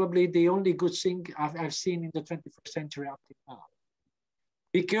most probably the only good thing I've seen in the 21st century up to now.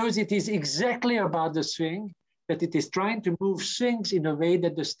 Because it is exactly about the thing that it is trying to move things in a way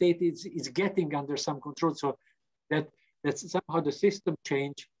that the state is getting under some control, so that somehow the system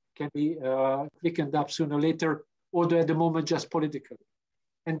change can be quickened up sooner or later, although at the moment just politically.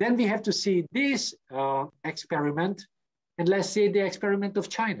 And then we have to see this experiment, and let's say the experiment of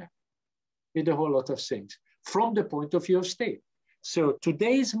China, with a whole lot of things, from the point of view of state. So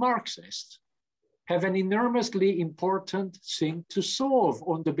today's Marxists have an enormously important thing to solve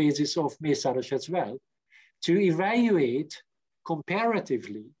on the basis of Mészáros as well, to evaluate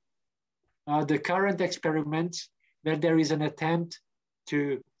comparatively the current experiments where there is an attempt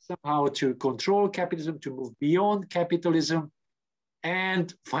to somehow to control capitalism, to move beyond capitalism,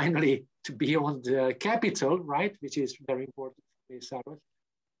 and finally to beyond capital, right, which is very important for Mészáros.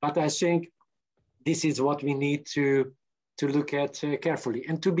 But I think this is what we need to look at carefully.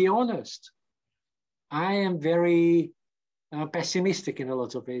 And to be honest, I am very pessimistic in a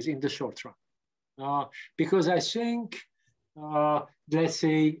lot of ways in the short run. Because I think, let's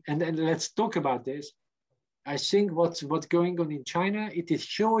say, and let's talk about this, I think what's going on in China, it is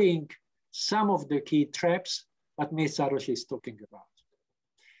showing some of the key traps that Mészáros is talking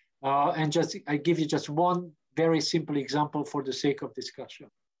about. And I give you just one very simple example for the sake of discussion.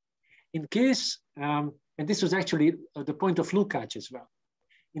 In case, and this was actually the point of Lukács as well,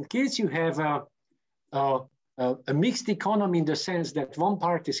 in case you have a mixed economy in the sense that one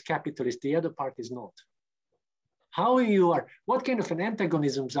part is capitalist, the other part is not, what kind of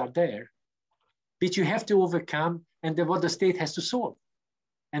antagonisms are there which you have to overcome, and then what the state has to solve?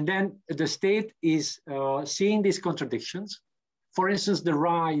 And then the state is seeing these contradictions. For instance, the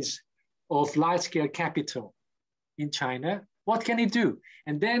rise of large-scale capital in China. What can it do?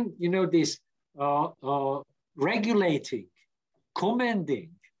 And then, this regulating,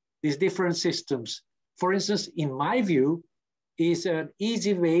 commanding these different systems, for instance, in my view, is an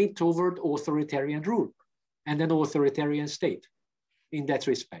easy way toward authoritarian rule and an authoritarian state in that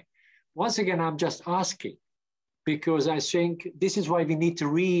respect. Once again, I'm just asking, because I think this is why we need to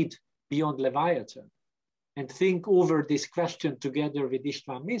read beyond Leviathan and think over this question together with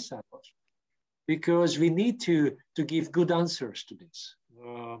István Mészáros, because we need to give good answers to this.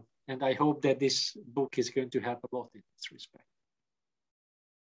 And I hope that this book is going to help a lot in this respect.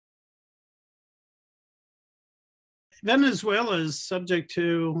 Venezuela is subject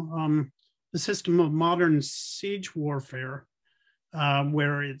to the system of modern siege warfare.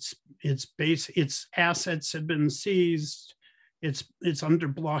 where its assets have been seized, it's under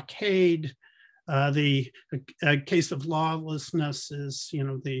blockade. The case of lawlessness is, you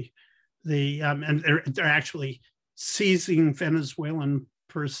know, and they're actually seizing Venezuelan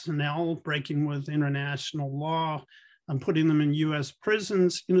personnel, breaking with international law, putting them in U.S.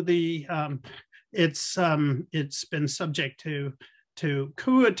 prisons. You know, it's been subject to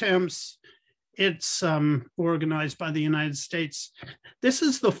coup attempts. It's organized by the United States. This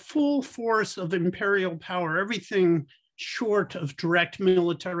is the full force of imperial power, everything short of direct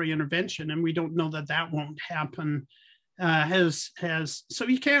military intervention, and we don't know that that won't happen. So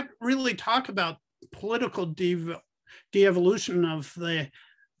you can't really talk about political de-evolution of the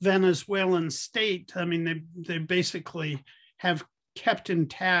Venezuelan state. I mean, they basically have kept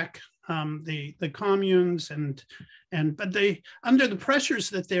intact the communes, but they, under the pressures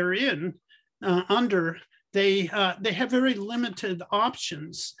that they're in, they have very limited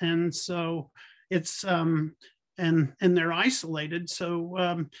options, and so it's and they're isolated.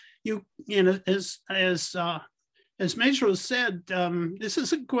 So you know, as Mészáros said, this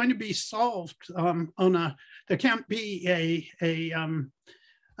isn't going to be solved there can't be a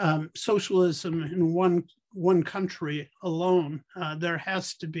socialism in one country alone.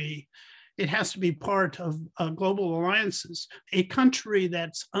 It has to be part of global alliances. A country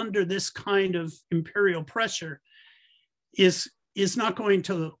that's under this kind of imperial pressure is not going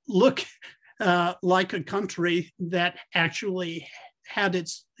to look like a country that actually had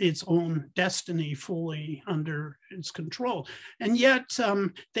its own destiny fully under its control. And yet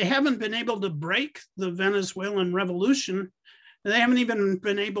they haven't been able to break the Venezuelan revolution. They haven't even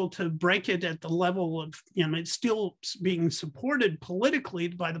been able to break it at the level of, you know, it's still being supported politically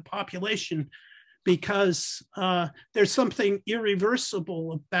by the population, because there's something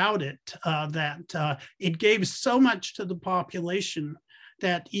irreversible about it, that it gave so much to the population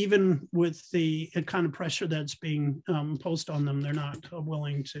that even with the kind of pressure that's being imposed on them, they're not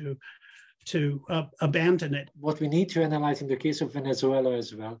willing to abandon it. What we need to analyze in the case of Venezuela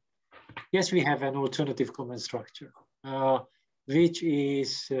as well, yes, we have an alternative command structure, which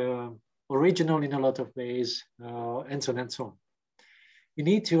is original in a lot of ways, and so on and so on. We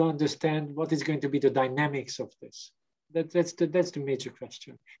need to understand what is going to be the dynamics of this. That's the major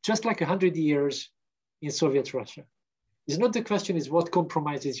question. Just like 100 years in Soviet Russia. It's not the question is what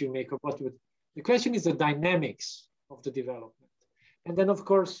compromises you make or what would, the question is the dynamics of the development. And then of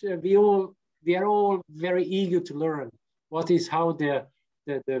course, we are all very eager to learn how the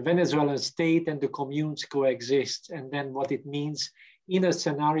Venezuelan state and the communes coexist, and then what it means in a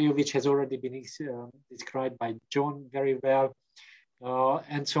scenario which has already been described by John very well,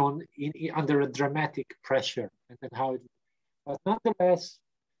 and so on, under a dramatic pressure, and then how it, but nonetheless,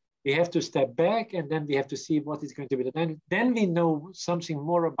 we have to step back, and then we have to see what is going to be the then we know something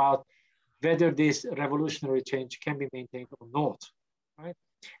more about whether this revolutionary change can be maintained or not, right?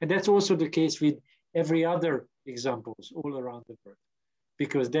 And that's also the case with every other examples all around the world,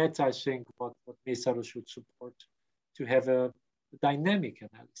 because that's, I think, what Mészáros should support, to have a dynamic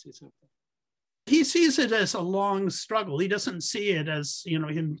analysis of that. He sees it as a long struggle. He doesn't see it as, you know,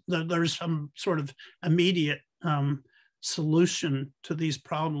 there's some sort of immediate solution to these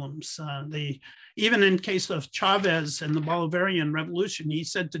problems. Even in case of Chavez and the Bolivarian Revolution, he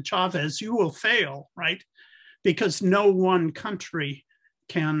said to Chavez, "You will fail," right? Because no one country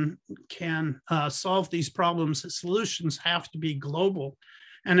can solve these problems. The solutions have to be global.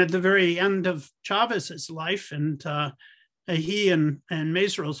 And at the very end of Chavez's life, and he and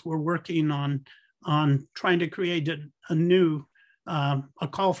Mészáros were working on trying to create a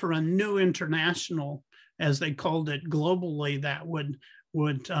call for a new international, as they called it globally, that would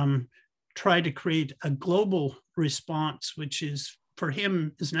try to create a global response, which is, for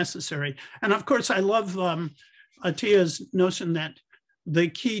him, is necessary. And of course, I love Attila's notion that the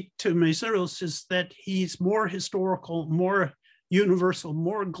key to Mészáros is that he's more historical, more universal,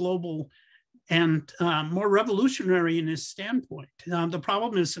 more global, and more revolutionary in his standpoint. The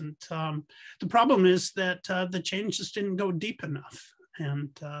problem isn't. The problem is that the changes didn't go deep enough,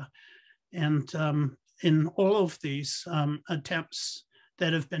 and in all of these attempts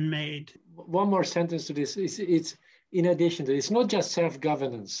that have been made. One more sentence to this. It's in addition to, it's not just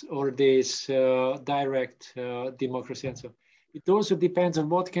self-governance or this direct democracy and so on. It also depends on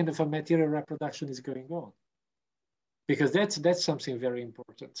what kind of a material reproduction is going on, because that's something very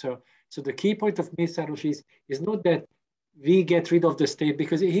important. So the key point of Mészáros is not that we get rid of the state,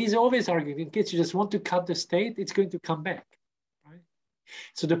 because he's always arguing, in case you just want to cut the state, it's going to come back, right?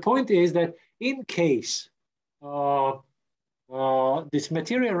 So the point is that in case this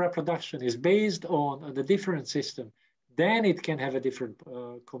material reproduction is based on the different system, then it can have a different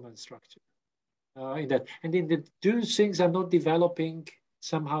command structure in that. And in the two things are not developing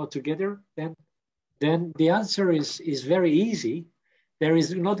somehow together, then the answer is very easy. There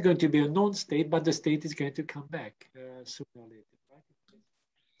is not going to be a non-state, but the state is going to come back sooner or later. Right?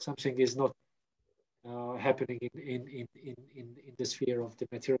 Something is not happening in the sphere of the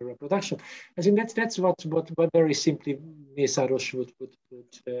material reproduction. I think that's what very simply Mészáros would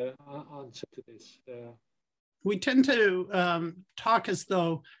answer to this. We tend to talk as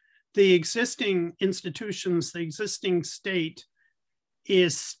though the existing institutions, the existing state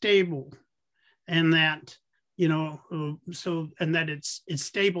is stable, and that, you know, and that it's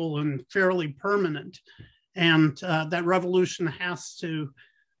stable and fairly permanent, and that revolution has to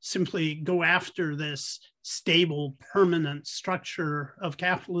simply go after this stable, permanent structure of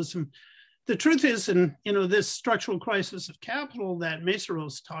capitalism. The truth is, in, you know, this structural crisis of capital that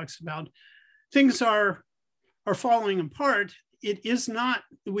Mészáros talks about, things are falling apart. It is not,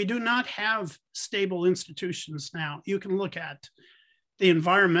 we do not have stable institutions now. You can look at the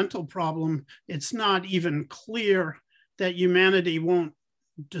environmental problem. It's not even clear that humanity won't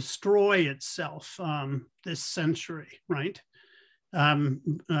destroy itself this century, right?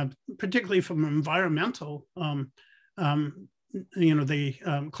 Particularly from environmental, you know, the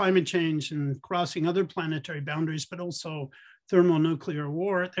climate change and crossing other planetary boundaries, but also thermonuclear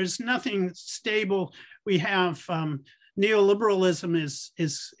war. There's nothing stable. We have neoliberalism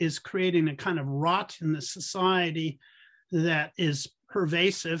is creating a kind of rot in the society that is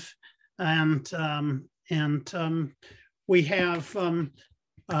pervasive, and we have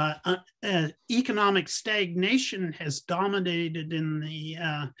economic stagnation has dominated in the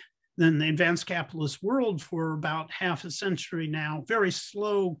advanced capitalist world for about half a century now. Very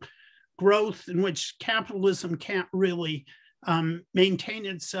slow growth in which capitalism can't really maintain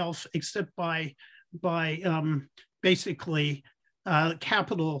itself except by basically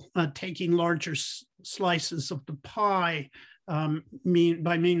capital taking larger slices of the pie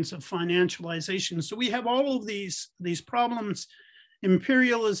by means of financialization. So we have all of these problems.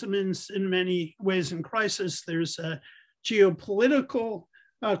 Imperialism is in many ways in crisis. There's a geopolitical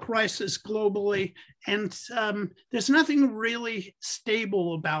crisis globally, and there's nothing really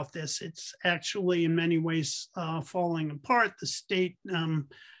stable about this. It's actually in many ways falling apart. The state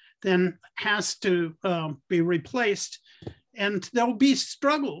then has to be replaced, and there'll be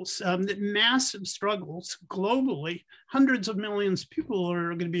struggles, massive struggles globally. Hundreds of millions of people are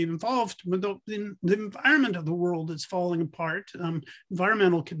going to be involved, but the environment of the world is falling apart,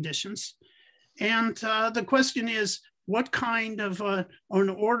 environmental conditions. And the question is, what kind of an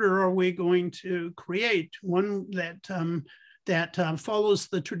order are we going to create? One that follows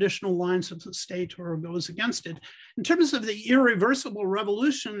the traditional lines of the state or goes against it. In terms of the irreversible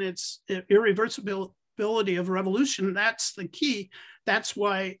revolution, it's irreversibility of revolution. That's the key. That's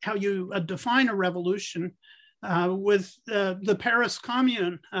why how you define a revolution. With the Paris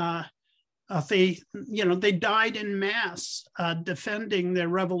Commune, they died in mass defending their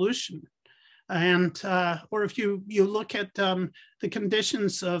revolution. And or if you look at the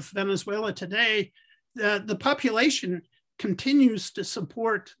conditions of Venezuela today, the population continues to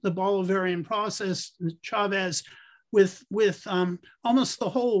support the Bolivarian process, Chavez, with almost the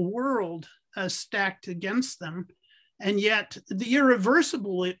whole world stacked against them. And yet the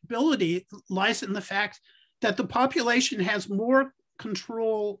irreversibility lies in the fact that the population has more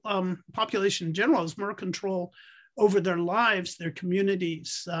control, population in general has more control over their lives, their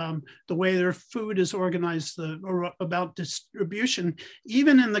communities, the way their food is organized, about distribution,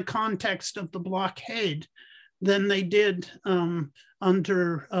 even in the context of the blockade, than they did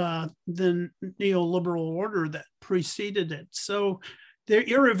under the neoliberal order that preceded it. So their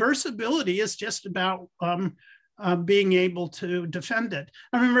irreversibility is just about being able to defend it.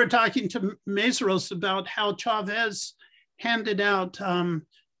 I remember talking to Mészáros about how Chavez handed out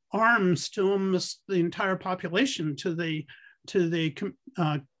arms to almost the entire population, to the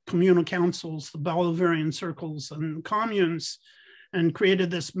communal councils, the Bolivarian circles and communes, and created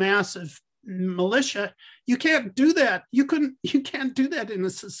this massive militia. You can't do that. You can't do that in a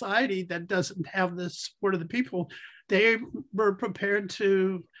society that doesn't have the support of the people. They were prepared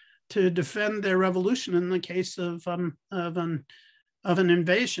to defend their revolution in the case of an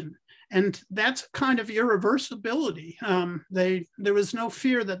invasion. And that's kind of irreversibility. There was no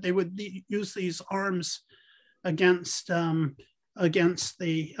fear that they would use these arms against the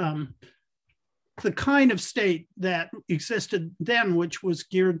kind of state that existed then, which was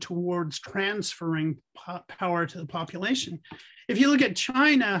geared towards transferring power to the population. If you look at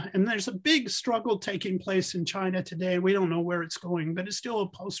China, and there's a big struggle taking place in China today, we don't know where it's going, but it's still a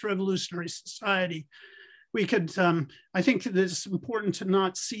post-revolutionary society. we could, I think that it's important to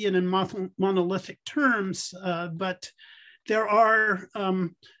not see it in monolithic terms, but there are,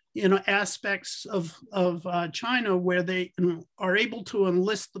 aspects of China where they are able to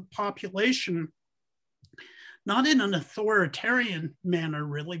enlist the population, not in an authoritarian manner,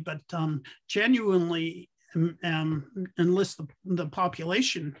 really, but genuinely enlist the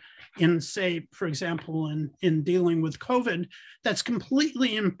population in, say, for example, in dealing with COVID. That's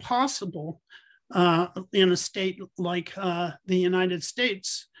completely impossible in a state like the United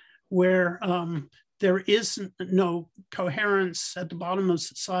States, where there is no coherence at the bottom of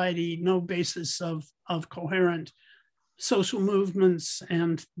society, no basis of coherent social movements,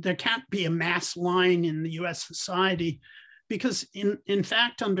 and there can't be a mass line in the US society, because in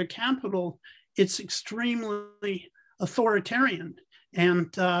fact, under capital, it's extremely authoritarian.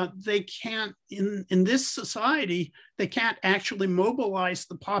 And they can't, in this society, they can't actually mobilize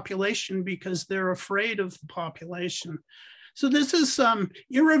the population because they're afraid of the population. So this is,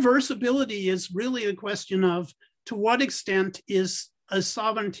 irreversibility is really a question of, to what extent is a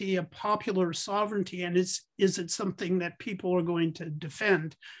sovereignty a popular sovereignty, and is it something that people are going to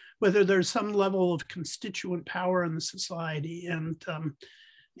defend, whether there's some level of constituent power in the society. And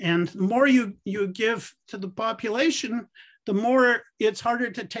the more you give to the population, the more it's harder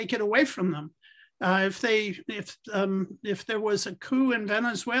to take it away from them. If there was a coup in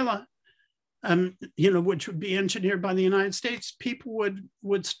Venezuela, which would be engineered by the United States, people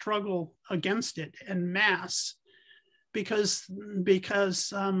would struggle against it en masse, because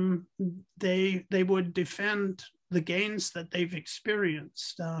they would defend the gains that they've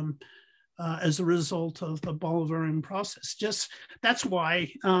experienced as a result of the Bolivarian process. That's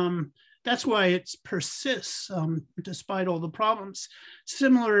why it persists despite all the problems.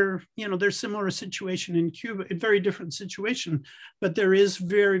 There's similar situation in Cuba, a very different situation, but there is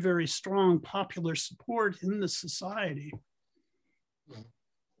very, very strong popular support in the society.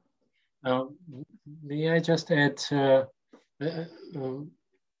 May I just add a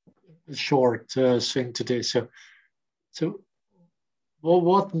short thing to this? So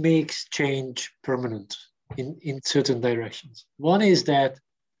what makes change permanent in certain directions? One is that,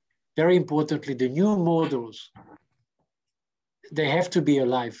 very importantly, the new models, they have to be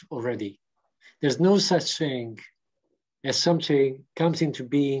alive already. There's no such thing as something comes into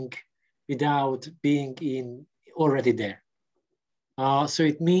being without being already there. So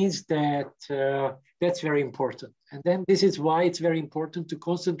it means that that's very important. And then this is why it's very important to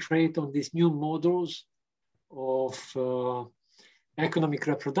concentrate on these new models of economic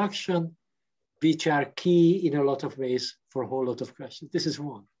reproduction, which are key in a lot of ways for a whole lot of questions. This is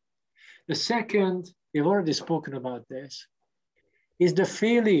one. The second, we've already spoken about this, is the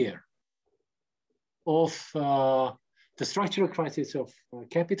failure of the structural crisis of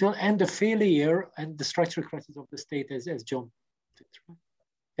capital, and the failure and the structural crisis of the state, as John did, right?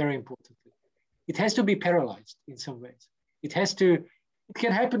 Very importantly. It has to be paralyzed in some ways. It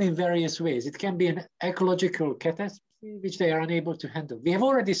can happen in various ways. It can be an ecological catastrophe, which they are unable to handle. We have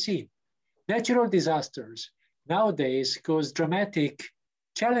already seen natural disasters nowadays cause dramatic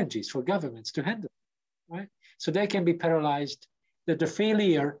challenges for governments to handle, right? So they can be paralyzed. That the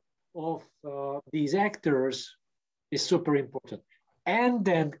failure of these actors is super important. And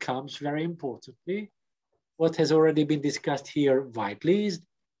then comes, very importantly, what has already been discussed here widely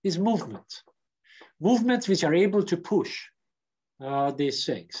is movements. Movements which are able to push these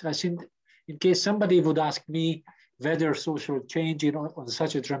things. I think, in case somebody would ask me whether social change on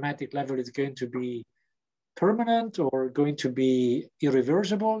such a dramatic level is going to be permanent or going to be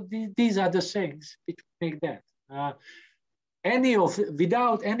irreversible, these are the things which make that.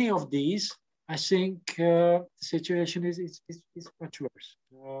 Without any of these, I think the situation is much worse.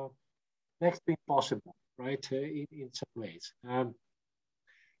 Next to impossible, right? In some ways.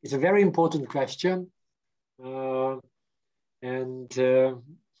 It's a very important question.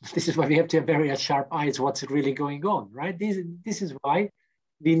 This is why we have to have very sharp eyes. What's really going on, right? This is why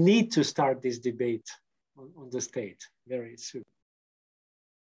we need to start this debate on the state very soon.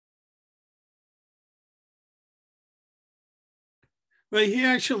 Well, he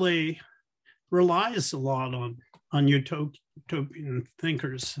actually relies a lot on utopian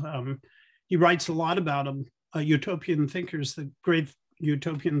thinkers. He writes a lot about them, utopian thinkers, the great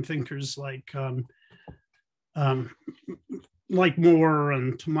utopian thinkers like Moore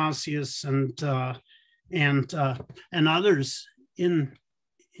and Thomasius and others in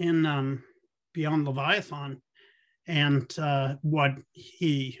Beyond Leviathan. And what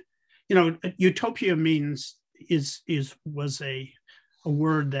he, utopia was a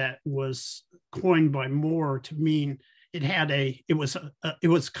word that was coined by Moore to mean it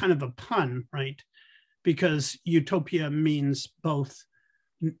was kind of a pun, right? because utopia means both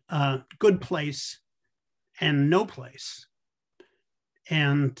good place and no place.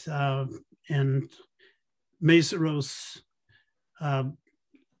 And Mészáros,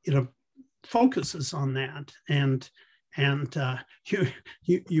 focuses on that, and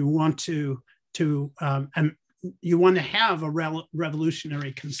you want to have a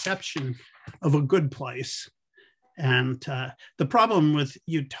revolutionary conception of a good place. And the problem with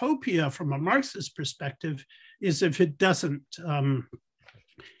utopia from a Marxist perspective is if it doesn't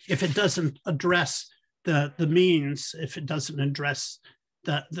address the means, if it doesn't address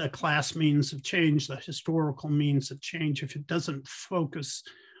the class means of change, the historical means of change, if it doesn't focus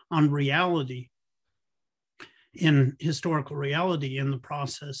on reality, in historical reality, in the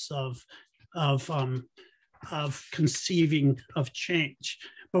process of conceiving of change.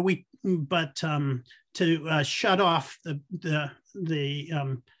 But to shut off the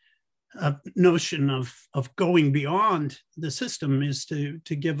notion of going beyond the system is to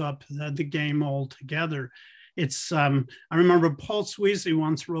give up the game altogether. It's I remember Paul Sweezy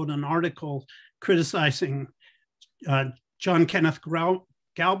once wrote an article criticizing John Kenneth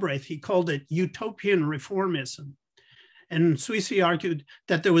Galbraith. He called it utopian reformism, and Sweezy argued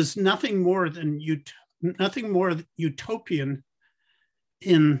that there was nothing more utopian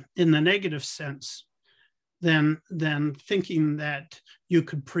in the negative sense than thinking that you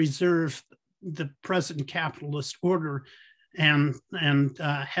could preserve the present capitalist order and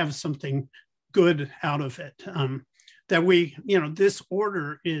have something good out of it. That this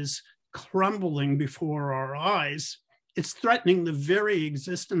order is crumbling before our eyes. It's threatening the very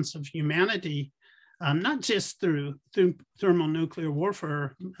existence of humanity, not just through thermonuclear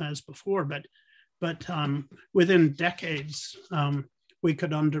warfare as before, but within decades, we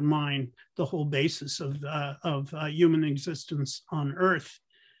could undermine the whole basis of human existence on Earth.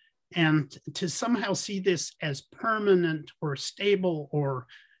 And to somehow see this as permanent or stable or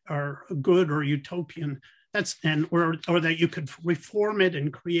good or utopian, or that you could reform it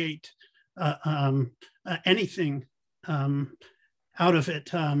and create anything out of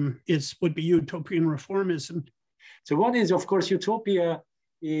it would be utopian reformism. So one is, of course, utopia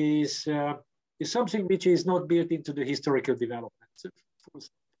is something which is not built into the historical development.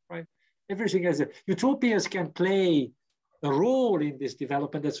 Right? Everything has utopias can play a role in this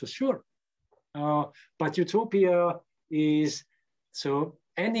development, that's for sure. But utopia is, so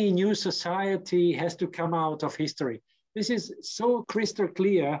any new society has to come out of history. This is so crystal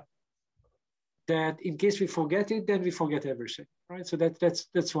clear that in case we forget it, then we forget everything, right? So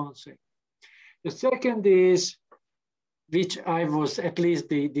that's one thing. The second is, which I was, at least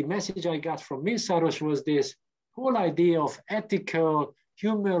the message I got from Mészáros was this whole idea of ethical,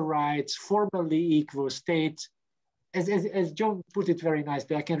 human rights, formally equal states. As John put it very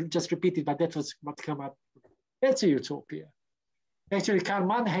nicely, I can just repeat it, but that was what came up. That's a utopia. Actually, Karl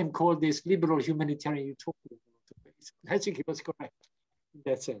Mannheim called this liberal humanitarian utopia. I think he was correct in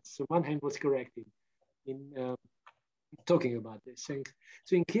that sense. So Mannheim was correct in talking about this.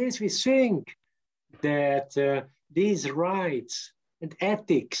 So in case we think that these rights and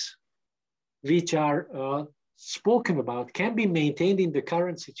ethics, which are spoken about, can be maintained in the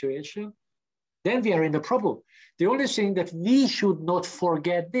current situation, then we are in a problem. The only thing that we should not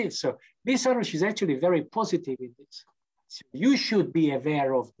forget this. So Mészáros is actually very positive in this. So you should be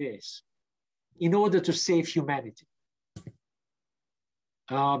aware of this in order to save humanity.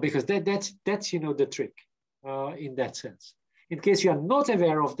 Because that's the trick in that sense. In case you are not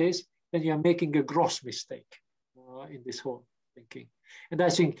aware of this, then you are making a gross mistake in this whole thinking. And I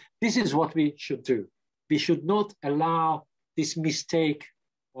think this is what we should do. We should not allow this mistake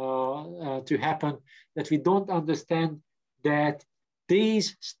to happen, that we don't understand that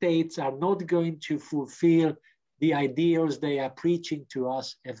these states are not going to fulfill the ideals they are preaching to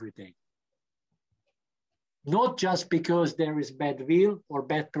us every day. Not just because there is bad will or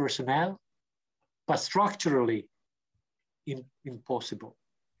bad personnel, but structurally impossible.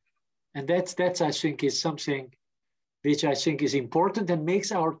 And that's I think is something which I think is important and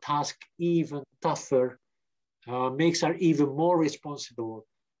makes our task even tougher, makes us even more responsible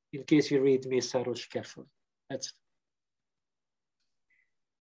in case we read Mészáros carefully. That's.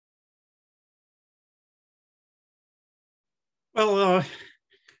 Well, I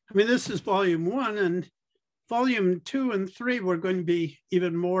mean, this is volume 1, and volume 2 and 3 were going to be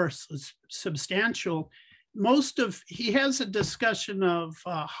even more substantial. He has a discussion of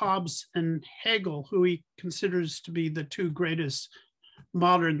Hobbes and Hegel, who he considers to be the two greatest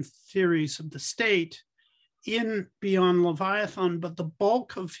modern theories of the state, in Beyond Leviathan, but the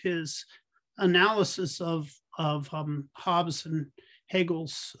bulk of his analysis of Hobbes and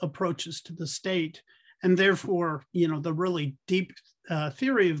Hegel's approaches to the state and therefore, the really deep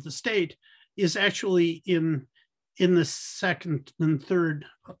theory of the state is actually in the second and third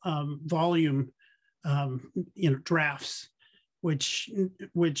volume, drafts, which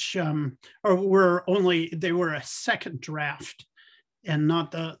were a second draft and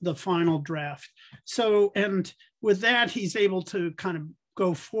not the final draft. So, and with that, he's able to kind of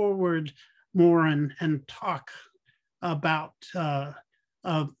go forward more and talk about not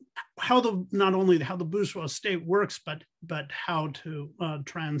only how the bourgeois state works, but how to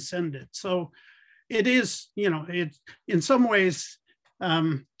transcend it. So it is, in some ways,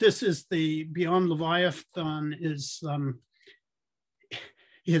 this is the Beyond Leviathan is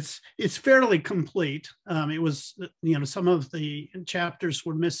it's fairly complete. It was, some of the chapters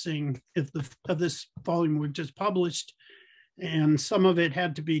were missing of this volume we've just published, and some of it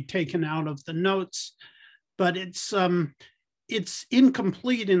had to be taken out of the notes. But it's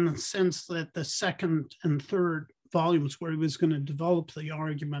incomplete in the sense that the second and third volumes, where he was going to develop the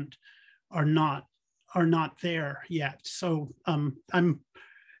argument, are not there yet. So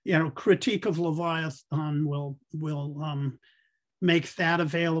critique of Leviathan will make that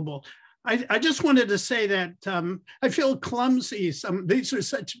available. I just wanted to say that I feel clumsy. These are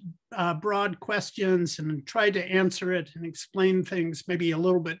such broad questions, and try to answer it and explain things maybe a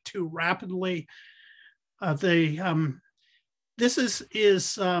little bit too rapidly. This is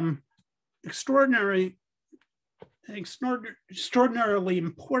extraordinarily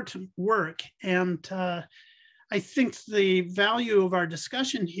important work, and I think the value of our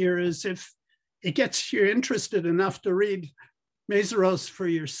discussion here is if it gets you interested enough to read Mészáros for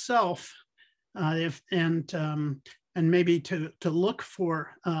yourself, and maybe to look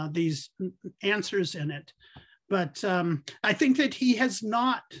for these answers in it. But I think that he has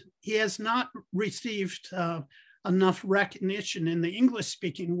not received enough recognition in the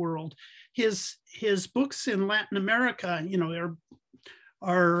English-speaking world. His books in Latin America,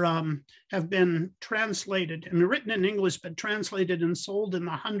 have been translated and written in English, but translated and sold in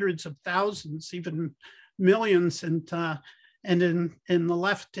the hundreds of thousands, even millions, and in the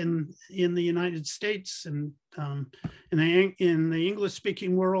left in the United States and in the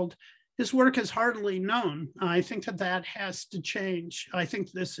English-speaking world, his work is hardly known. I think that has to change. I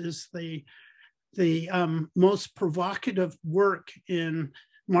think this is the most provocative work in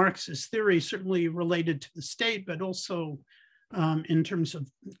Marxist theory, certainly related to the state, but also in terms of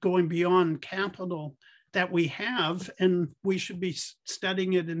going beyond capital that we have, and we should be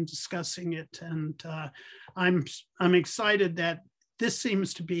studying it and discussing it. And I'm excited that this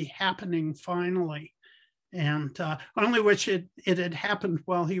seems to be happening finally, and I only wish it had happened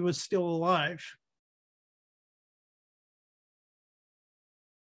while he was still alive.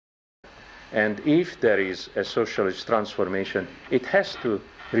 And if there is a socialist transformation, it has to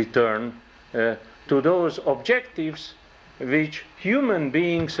return to those objectives which human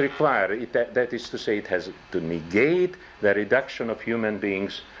beings require. That is to say, it has to negate the reduction of human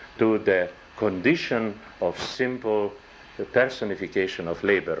beings to the condition of simple personification of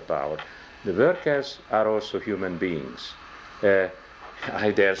labor power. The workers are also human beings.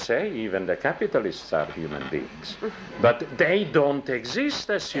 I dare say even the capitalists are human beings. But they don't exist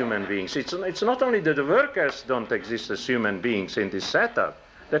as human beings. It's not only that the workers don't exist as human beings in this setup.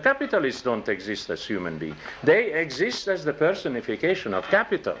 The capitalists don't exist as human beings. They exist as the personification of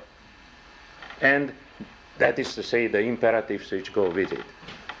capital. And that is to say, the imperatives which go with it.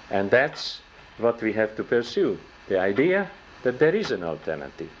 And that's what we have to pursue. The idea that there is an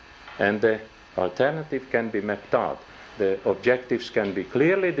alternative. And the alternative can be mapped out. The objectives can be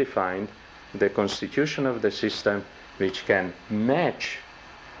clearly defined. The constitution of the system which can match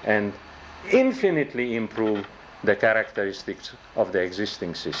and infinitely improve the characteristics of the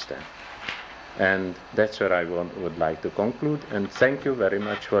existing system. And that's where I would like to conclude, and thank you very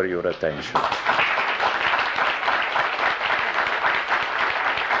much for your attention.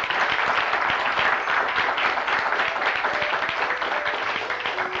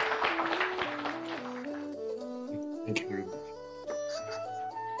 Thank you very much.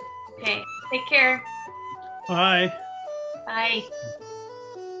 Okay, take care. Bye.